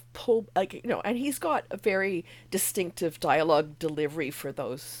sort of pull, like, and he's got a very distinctive dialogue delivery for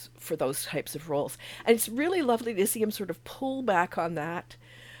those types of roles, and it's really lovely to see him sort of pull back on that,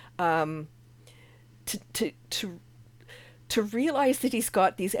 to to to to realize that he's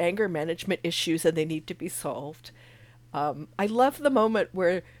got these anger management issues and they need to be solved. I love the moment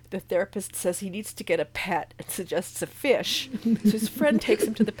where the therapist says he needs to get a pet and suggests a fish. So his friend takes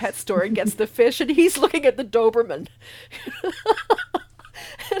him to the pet store and gets the fish, and he's looking at the Doberman.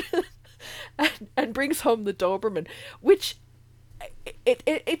 and brings home the Doberman, which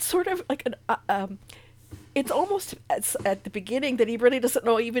it's sort of like it's almost at the beginning that he really doesn't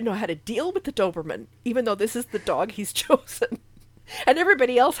even know how to deal with the Doberman, even though this is the dog he's chosen. And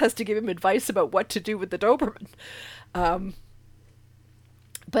everybody else has to give him advice about what to do with the Doberman. But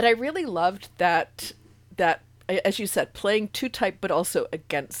I really loved that, as you said, playing to type but also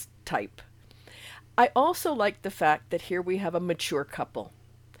against type. I also like the fact that here we have a mature couple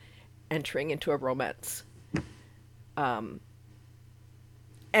entering into a romance. And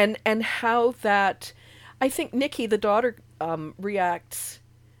how that, I think Nikki, the daughter, reacts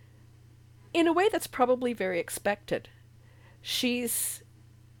in a way that's probably very expected. She's,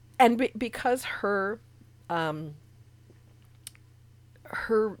 and because her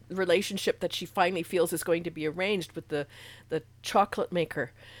relationship that she finally feels is going to be arranged with the chocolate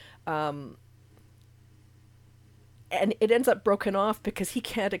maker, and it ends up broken off because he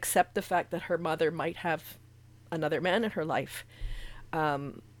can't accept the fact that her mother might have another man in her life.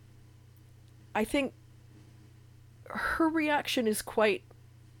 I think her reaction is quite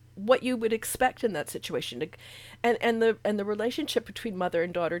what you would expect in that situation, and the relationship between mother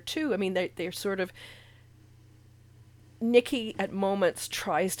and daughter too. I mean, they're sort of, Nikki at moments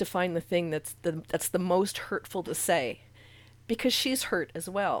tries to find the thing that's the most hurtful to say, because she's hurt as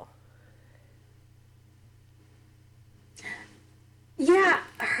well. Yeah,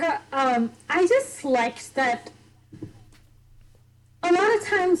 I just liked that a lot of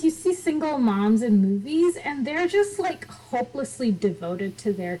times you see single moms in movies and they're just like hopelessly devoted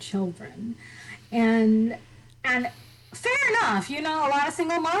to their children. And fair enough, a lot of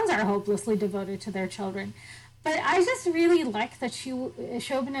single moms are hopelessly devoted to their children. But I just really like that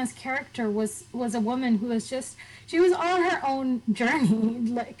Shobana's character was a woman who was just, she was on her own journey,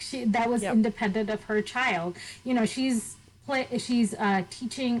 like that was Yep. independent of her child. She's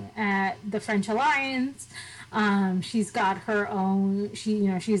teaching at the French Alliance. She's got her own.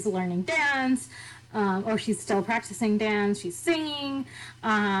 She's learning dance, or she's still practicing dance. She's singing,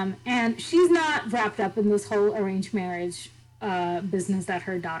 and she's not wrapped up in this whole arranged marriage business that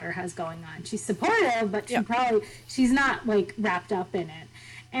her daughter has going on. She's supportive, but Yep. she's not like wrapped up in it,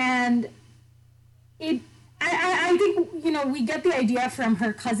 and it. I think we get the idea from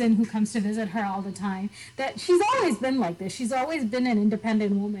her cousin who comes to visit her all the time that she's always been like this. She's always been an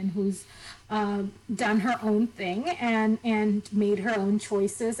independent woman who's done her own thing and made her own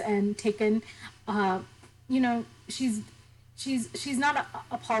choices and taken, she's not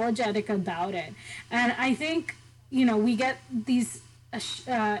apologetic about it. And I think we get these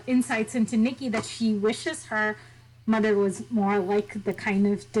insights into Nikki that she wishes her mother was more like the kind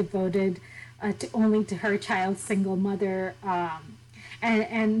of devoted only to her child single mother,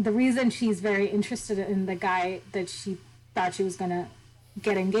 and the reason she's very interested in the guy that she thought she was gonna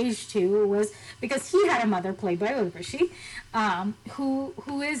get engaged to was because he had a mother played by Urvashi,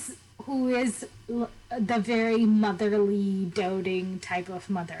 who is the very motherly, doting type of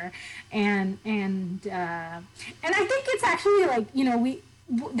mother, and I think it's actually like,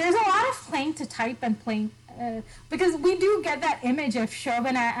 there's a lot of playing to type and playing. Because we do get that image of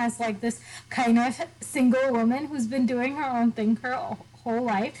Shobana as like this kind of single woman who's been doing her own thing her whole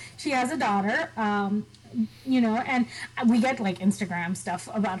life. She has a daughter, and we get like Instagram stuff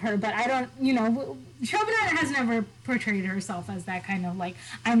about her, but I don't, Shobana has never portrayed herself as that kind of like,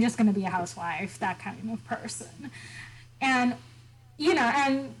 I'm just going to be a housewife, that kind of person. And,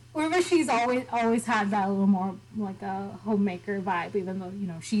 and Urvashi's always had that little more like a homemaker vibe, even though,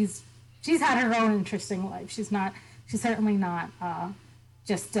 she's had her own interesting life. She's certainly not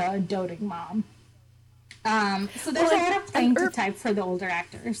just a doting mom. So there's a lot of playing to type for the older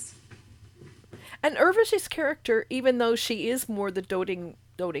actors. And Urvashi's character, even though she is more the doting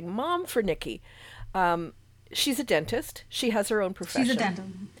mom for Nikki, she's a dentist. She has her own profession. She's a dentist.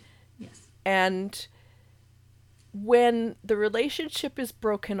 Yes. And when the relationship is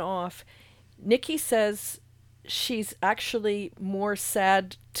broken off, Nikki says she's actually more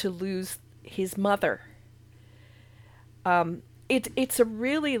sad to lose his mother. It's a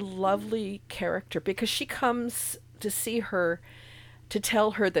really lovely character because she comes to see her to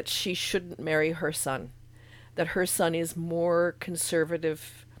tell her that she shouldn't marry her son, that her son is more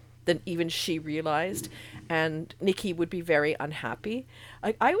conservative than even she realized, and Nikki would be very unhappy.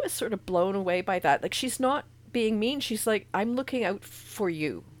 I was sort of blown away by that. Like, she's not being mean. She's like, I'm looking out for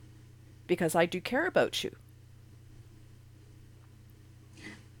you because I do care about you.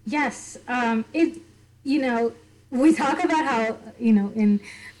 Yes, we talk about how, in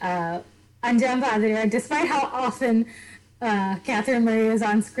Anjam Padre, despite how often Catherine Murray is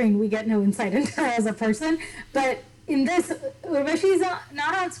on screen, we get no insight into her as a person. But in this, Urvashi's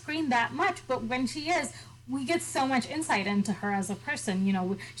not on screen that much, but when she is, we get so much insight into her as a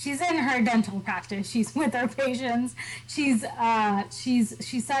person. She's in her dental practice. She's with her patients. She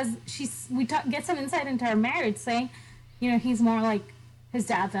says get some insight into her marriage, saying, he's more like his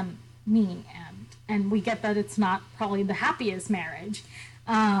dad than me, and we get that it's not probably the happiest marriage,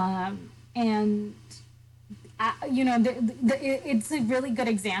 and it's a really good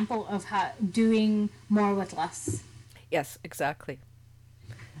example of how doing more with less. Yes, exactly.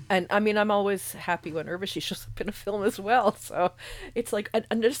 And I mean, I'm always happy when Urvashi shows up in a film as well. So it's like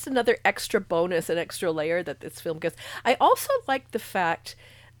just another extra bonus, an extra layer that this film gets. I also like the fact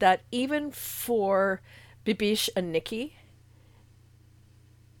that even for Bibish and Nikki,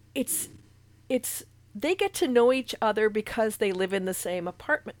 it's they get to know each other because they live in the same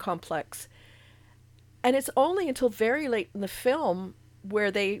apartment complex. And it's only until very late in the film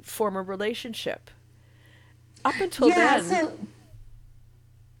where they form a relationship. Up until then...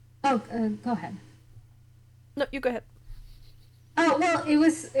 go ahead. No, you go ahead. Oh, well, it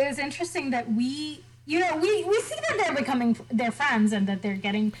was interesting that we see that they're becoming their friends and that they're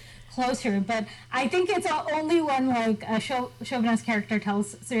getting closer, but I think it's only when like Shobana's character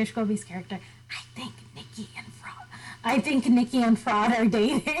tells Suresh Gopi's character, I think Nikki and Fraud are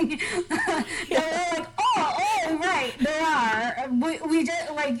dating. They're like, oh, right, they are. We just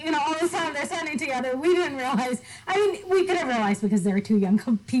all this time they're standing together. We didn't realize. I mean, we could have realized because there were two young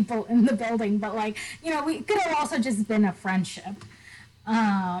people in the building, but we could have also just been a friendship.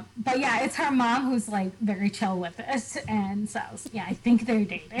 But yeah, it's her mom who's like very chill with it, and so yeah, I think they're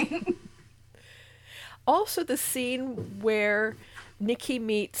dating. Also, the scene where Nikki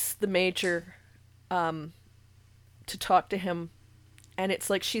meets the major to talk to him, and it's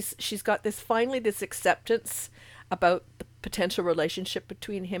like she's got this acceptance about the potential relationship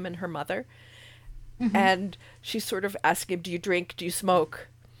between him and her mother, and she's sort of asking him, "Do you drink? Do you smoke?"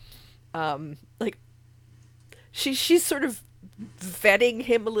 She's sort of vetting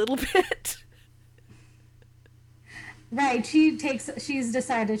him a little bit. Right. She's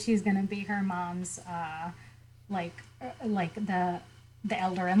decided she's going to be her mom's, the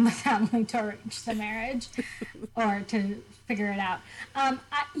elder in the family to arrange the marriage or to figure it out.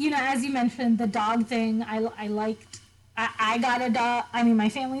 As you mentioned, the dog thing, I liked. I got a dog. I mean, my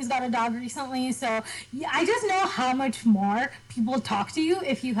family's got a dog recently, so I just know how much more people talk to you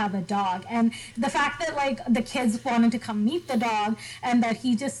if you have a dog. And the fact that the kids wanted to come meet the dog and that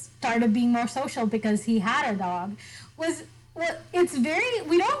he just started being more social because he had a dog it's very,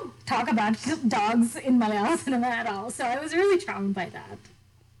 we don't talk about dogs in Malayalam cinema at all. So I was really charmed by that.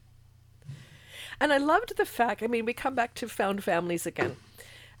 And I loved the fact, I mean, we come back to found families again.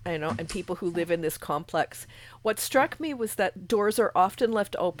 And people who live in this complex. What struck me was that doors are often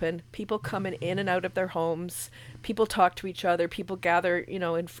left open. People come in and out of their homes. People talk to each other. People gather,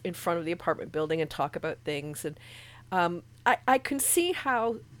 in front of the apartment building and talk about things. And I can see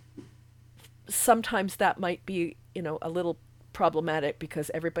how sometimes that might be, a little problematic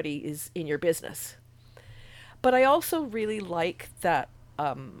because everybody is in your business. But I also really like that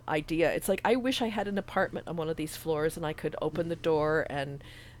idea. It's like I wish I had an apartment on one of these floors and I could open the door and,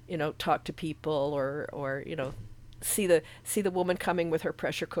 talk to people, or see the woman coming with her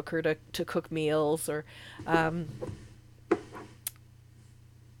pressure cooker to cook meals, or I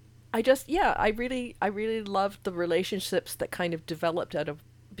really loved the relationships that kind of developed out of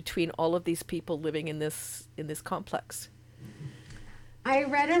between all of these people living in this complex. I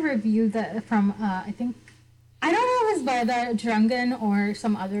read a review that from I think I don't know if it was by the Drungan or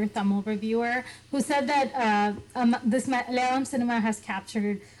some other Tamil reviewer who said that this Malayalam cinema has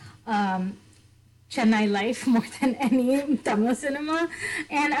captured Chennai life more than any Tamil cinema,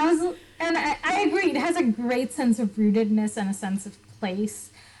 and I agree. It has a great sense of rootedness and a sense of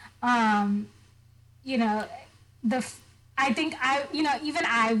place. Um, you know, I think even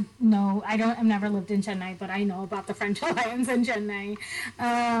I know I've never lived in Chennai, but I know about the French Alliance in Chennai.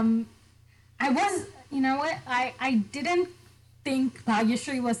 Um, I was, you know what, I didn't think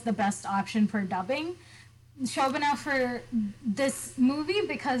Bhagyashree was the best option for dubbing Shobana for this movie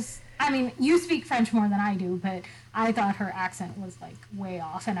because, I mean, you speak French more than I do, but I thought her accent was like way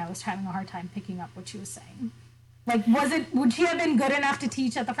off and I was having a hard time picking up what she was saying. Like, would she have been good enough to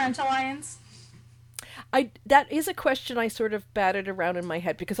teach at the French Alliance? That is a question I sort of batted around in my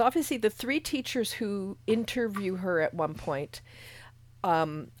head because obviously the three teachers who interview her at one point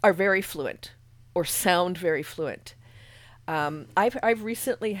are very fluent or sound very fluent. I've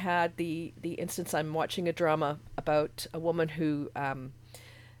recently had the instance. I'm watching a drama about a woman who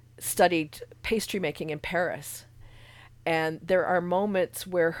studied pastry making in Paris, and there are moments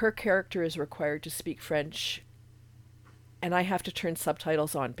where her character is required to speak French, and I have to turn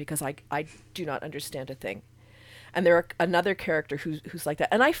subtitles on because I do not understand a thing. And there are another character who's like that,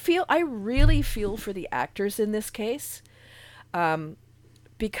 and I really feel for the actors in this case,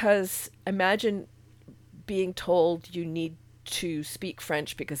 because imagine being told you need to speak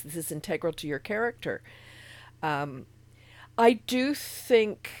French because this is integral to your character. I do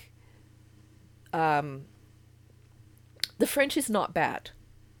think the French is not bad.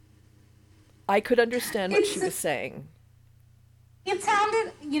 I could understand what she was saying. It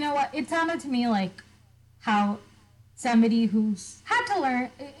sounded, you know what? It sounded to me like how somebody who's had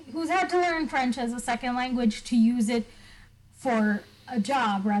to learn French as a second language to use it for a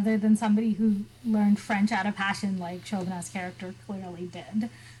job rather than somebody who learned French out of passion like Shobana's character clearly did.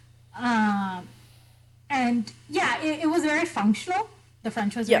 And yeah, it was very functional. The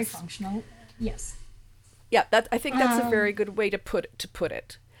French was very Yes. functional. Yes. Yeah, I think that's a very good way to put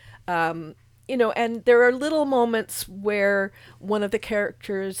it. And there are little moments where one of the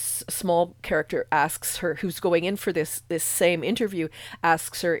characters, a small character, asks her, who's going in for this same interview,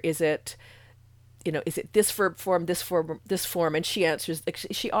 asks her, is it this verb form, this form, and she answers. Like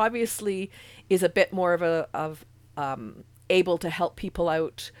she obviously is a bit more of able to help people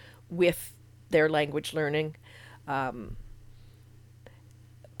out with their language learning.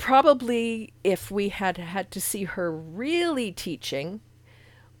 Probably, if we had to see her really teaching,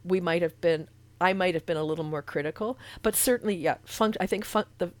 I might have been a little more critical. But certainly, yeah, I think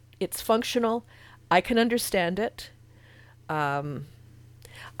it's functional. I can understand it.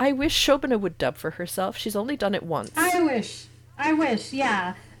 I wish Shobana would dub for herself. She's only done it once. I wish,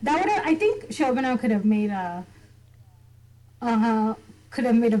 yeah. That would I think Shobana could have made a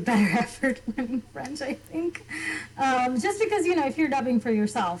better effort learning French, I think. Just because, if you're dubbing for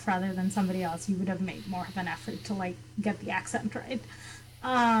yourself rather than somebody else, you would have made more of an effort to, like, get the accent right.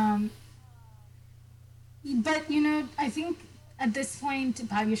 But, I think at this point,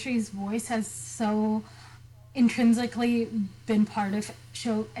 Bhagyashree's voice has so intrinsically been part of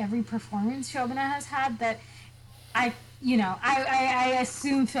every performance Shobana has had that I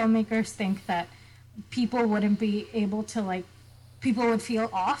assume filmmakers think that people wouldn't be able to, like, people would feel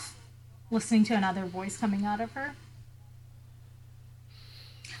off listening to another voice coming out of her.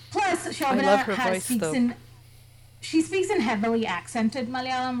 Plus, I Shobana love her voice, though. She speaks in heavily accented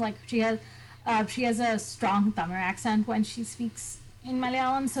Malayalam. Like she has a strong Tamil accent when she speaks in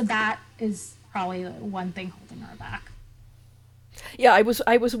Malayalam. So that is probably the one thing holding her back. Yeah, I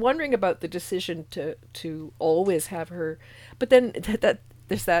was wondering about the decision to always have her, but then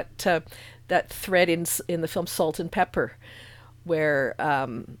there's that thread in the film Salt and Pepper, where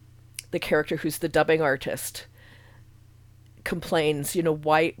the character who's the dubbing artist complains,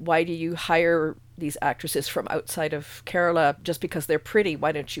 why do you hire these actresses from outside of Kerala just because they're pretty?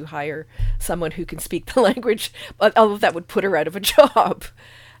 Why don't you hire someone who can speak the language? Although that would put her out of a job.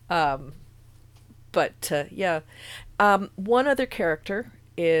 Yeah. One other character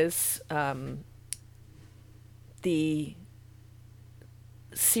is the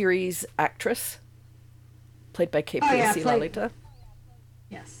series actress played by KPSC Lalita.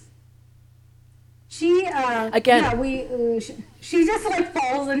 Yes. She Again, yeah, she just like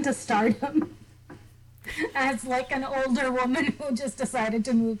falls into stardom as like an older woman who just decided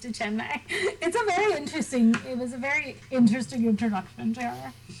to move to Chennai. It was a very interesting introduction to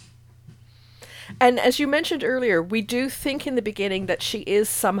her. and as you mentioned earlier, we do think in the beginning that she is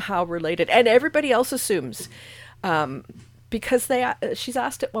somehow related, and everybody else assumes, because she's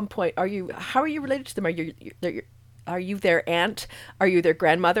asked at one point, how are you related to them? Are you their aunt? Are you their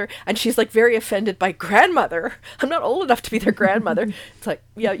grandmother? And she's like very offended by grandmother. I'm not old enough to be their grandmother. It's like,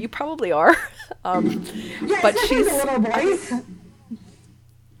 yeah, you probably are. Yeah, but she's the little boys.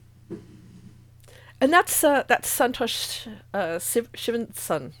 And that's Santosh Shivan's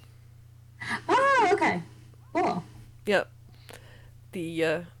son. Oh, okay, cool. Yeah,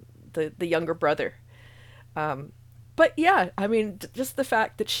 the younger brother. But yeah, I mean, just the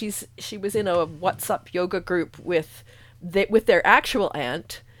fact that she was in a What's Up yoga group with their actual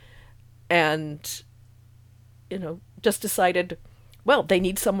aunt, and just decided, well, they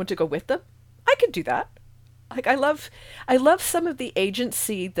need someone to go with them. I could do that. Like I love some of the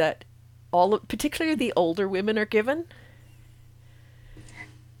agency that particularly the older women are given.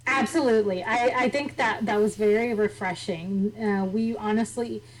 Absolutely. I think that was very refreshing. We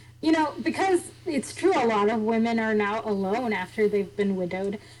honestly, because it's true, a lot of women are now alone after they've been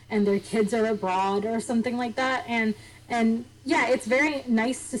widowed and their kids are abroad or something like that. And yeah, it's very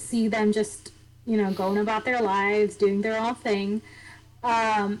nice to see them just, going about their lives, doing their own thing.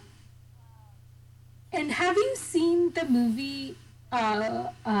 And have you seen the movie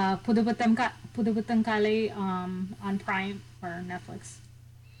Puduputam Kale on Prime or Netflix?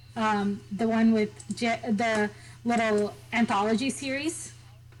 The one with the little anthology series.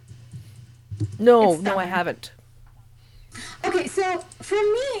 No, I haven't. Okay, so for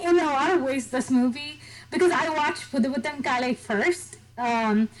me, in a lot of ways, this movie, because I watched Puduputam Kale first,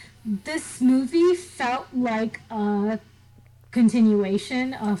 this movie felt like a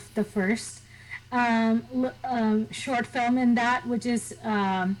continuation of the first short film in that, which is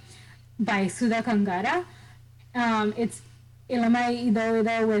by Sudha Kangara. It's Ilamai Ido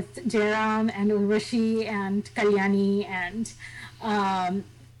Ido with Jairam and Urvashi and Kalyani and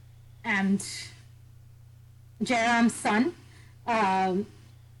Jairam's son,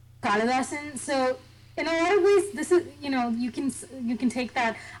 Kalidasan. So in a lot of ways, this is, you can take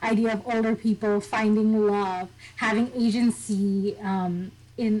that idea of older people finding love, having agency,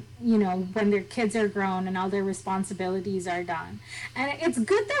 in when their kids are grown and all their responsibilities are done, and it's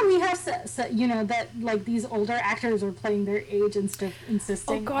good that we have that like these older actors are playing their age instead of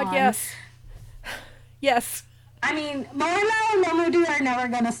insisting. Oh God, on, yes. I mean, Moana and Mamoudou are never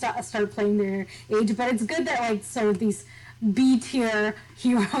gonna start playing their age, but it's good that like sort of these B tier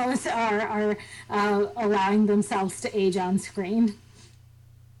heroes are allowing themselves to age on screen.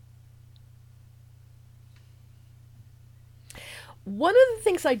 One of the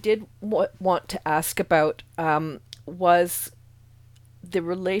things I did want to ask about was the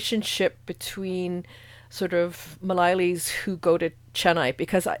relationship between sort of Malayalis who go to Chennai,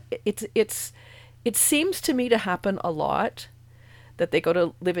 because it seems to me to happen a lot that they go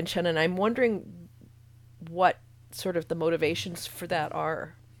to live in Chennai, and I'm wondering what sort of the motivations for that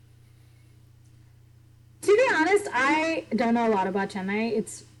are. To be honest, I don't know a lot about Chennai.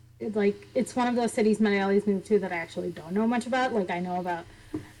 It's one of those cities Malayalis move to that I actually don't know much about. Like I know about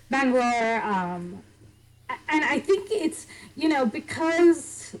Bangalore, and I think it's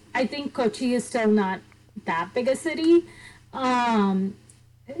because I think Kochi is still not that big a city.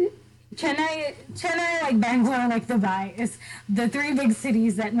 Chennai, like Bangalore, like Dubai, is the three big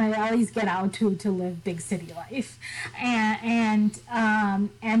cities that Malayalis get out to live big city life, and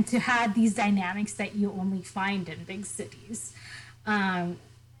to have these dynamics that you only find in big cities.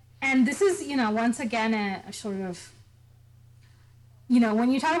 And this is, once again, a sort of,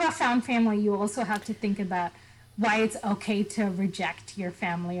 when you talk about found family, you also have to think about why it's okay to reject your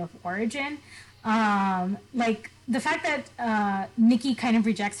family of origin. Like the fact that Nikki kind of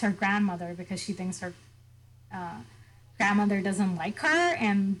rejects her grandmother because she thinks her grandmother doesn't like her,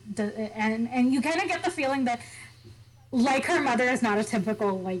 and you kind of get the feeling that, like, her mother is not a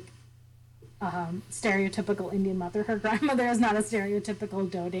typical, like, stereotypical Indian mother. Her grandmother is not a stereotypical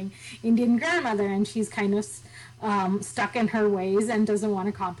doting Indian grandmother, and she's kind of stuck in her ways and doesn't want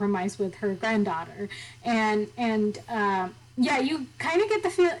to compromise with her granddaughter. And yeah, you kind of get the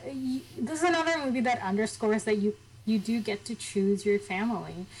feel. This is another movie that underscores that you do get to choose your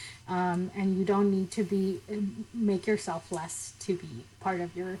family. and you don't need to make yourself less to be part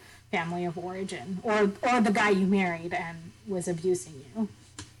of your family of origin, or the guy you married and was abusing you.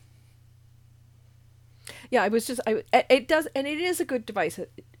 Yeah, it does, and it is a good device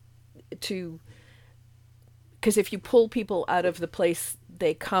to, because if you pull people out of the place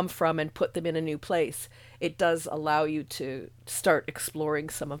they come from and put them in a new place, it does allow you to start exploring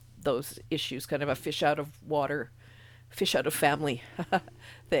some of those issues, kind of a fish out of water, fish out of family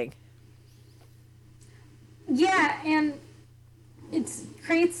thing. Yeah, and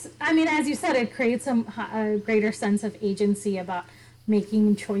creates, I mean, as you said, it creates a greater sense of agency about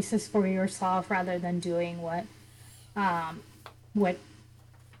making choices for yourself rather than doing what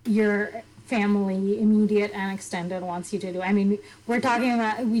your family, immediate and extended, wants you to do. I mean,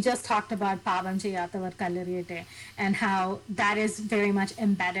 we just talked about Pavam Cheyatavar Kallariyate, and how that is very much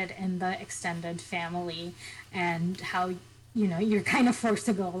embedded in the extended family, and how, you're kind of forced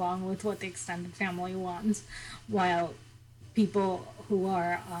to go along with what the extended family wants, while people who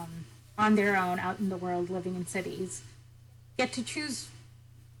are on their own out in the world living in cities get to choose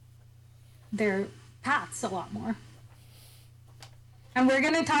their paths a lot more. And we're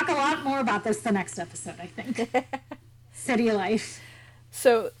going to talk a lot more about this the next episode, I think. City life.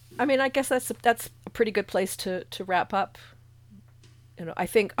 So, I mean, I guess that's a pretty good place to wrap up. I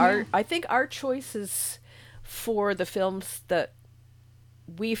think our choices for the films that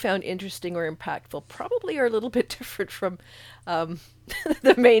we found interesting or impactful probably are a little bit different from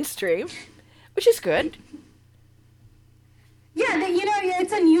the mainstream, which is good. Yeah,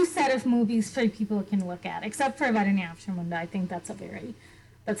 it's a new set of movies for people can look at, except for Varani Afshamunda. I think that's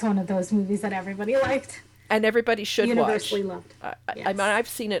one of those movies that everybody liked. And everybody should universally watch. Loved. Yes. I mean, I've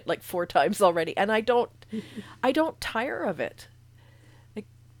seen it like 4 times already, and I don't tire of it. Like,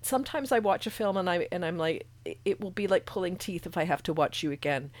 sometimes I watch a film and I'm like, it will be like pulling teeth if I have to watch you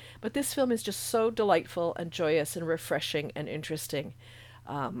again. But this film is just so delightful and joyous and refreshing and interesting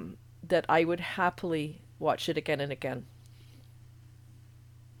that I would happily watch it again and again.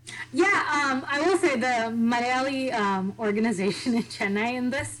 Yeah, I will say the Malayali organization in Chennai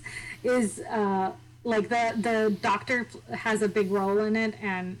in this is like the doctor has a big role in it,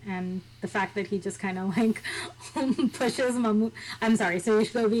 and the fact that he just kind of like pushes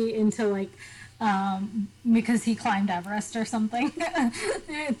Suresh Gopi into like because he climbed Everest or something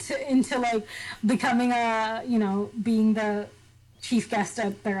into like becoming being the chief guest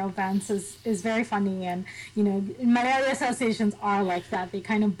at their events is very funny. And Malayali associations are like that. They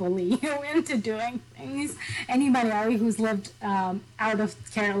kind of bully you into doing things. Any Malayali who's lived out of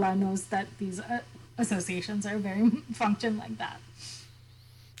Kerala knows that these associations are very function like that.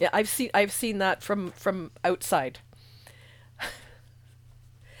 Yeah, I've seen that from outside.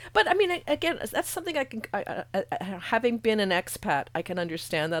 But I mean, again, that's something having been an expat, I can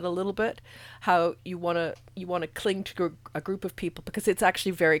understand that a little bit. How you want to cling to a group of people because it's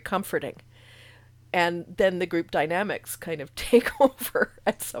actually very comforting, and then the group dynamics kind of take over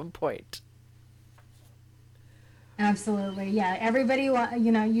at some point. Absolutely, yeah. Everybody,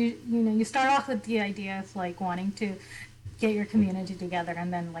 you start off with the idea of like wanting to get your community together,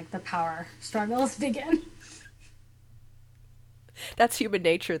 and then like the power struggles begin. That's human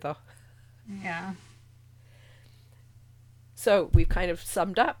nature, though. Yeah. So we've kind of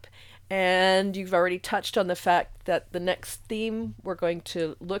summed up, and you've already touched on the fact that the next theme we're going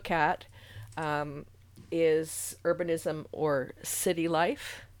to look at is urbanism or city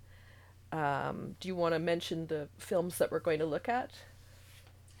life. Do you want to mention the films that we're going to look at?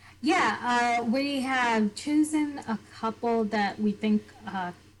 Yeah, we have chosen a couple that we think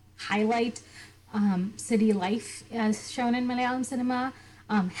highlight city life as shown in Malayalam cinema.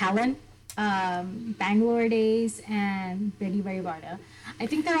 Helen, Bangalore Days, and Bedi Varivada. I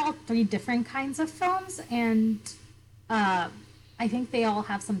think they're all 3 different kinds of films, and I think they all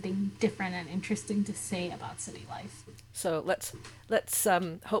have something different and interesting to say about city life. So let's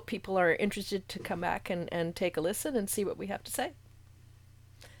hope people are interested to come back and take a listen and see what we have to say.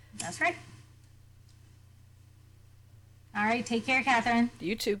 That's right. All right, take care, Catherine.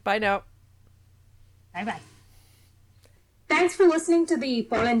 You too. Bye now. Bye-bye. Thanks for listening to the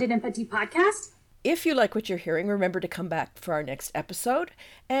Poland in Empathy podcast. If you like what you're hearing, remember to come back for our next episode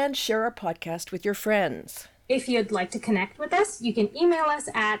and share our podcast with your friends. If you'd like to connect with us, you can email us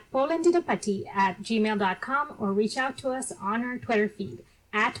at polandinempathy@gmail.com or reach out to us on our Twitter feed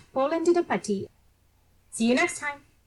 @polandinempathy. See you next time.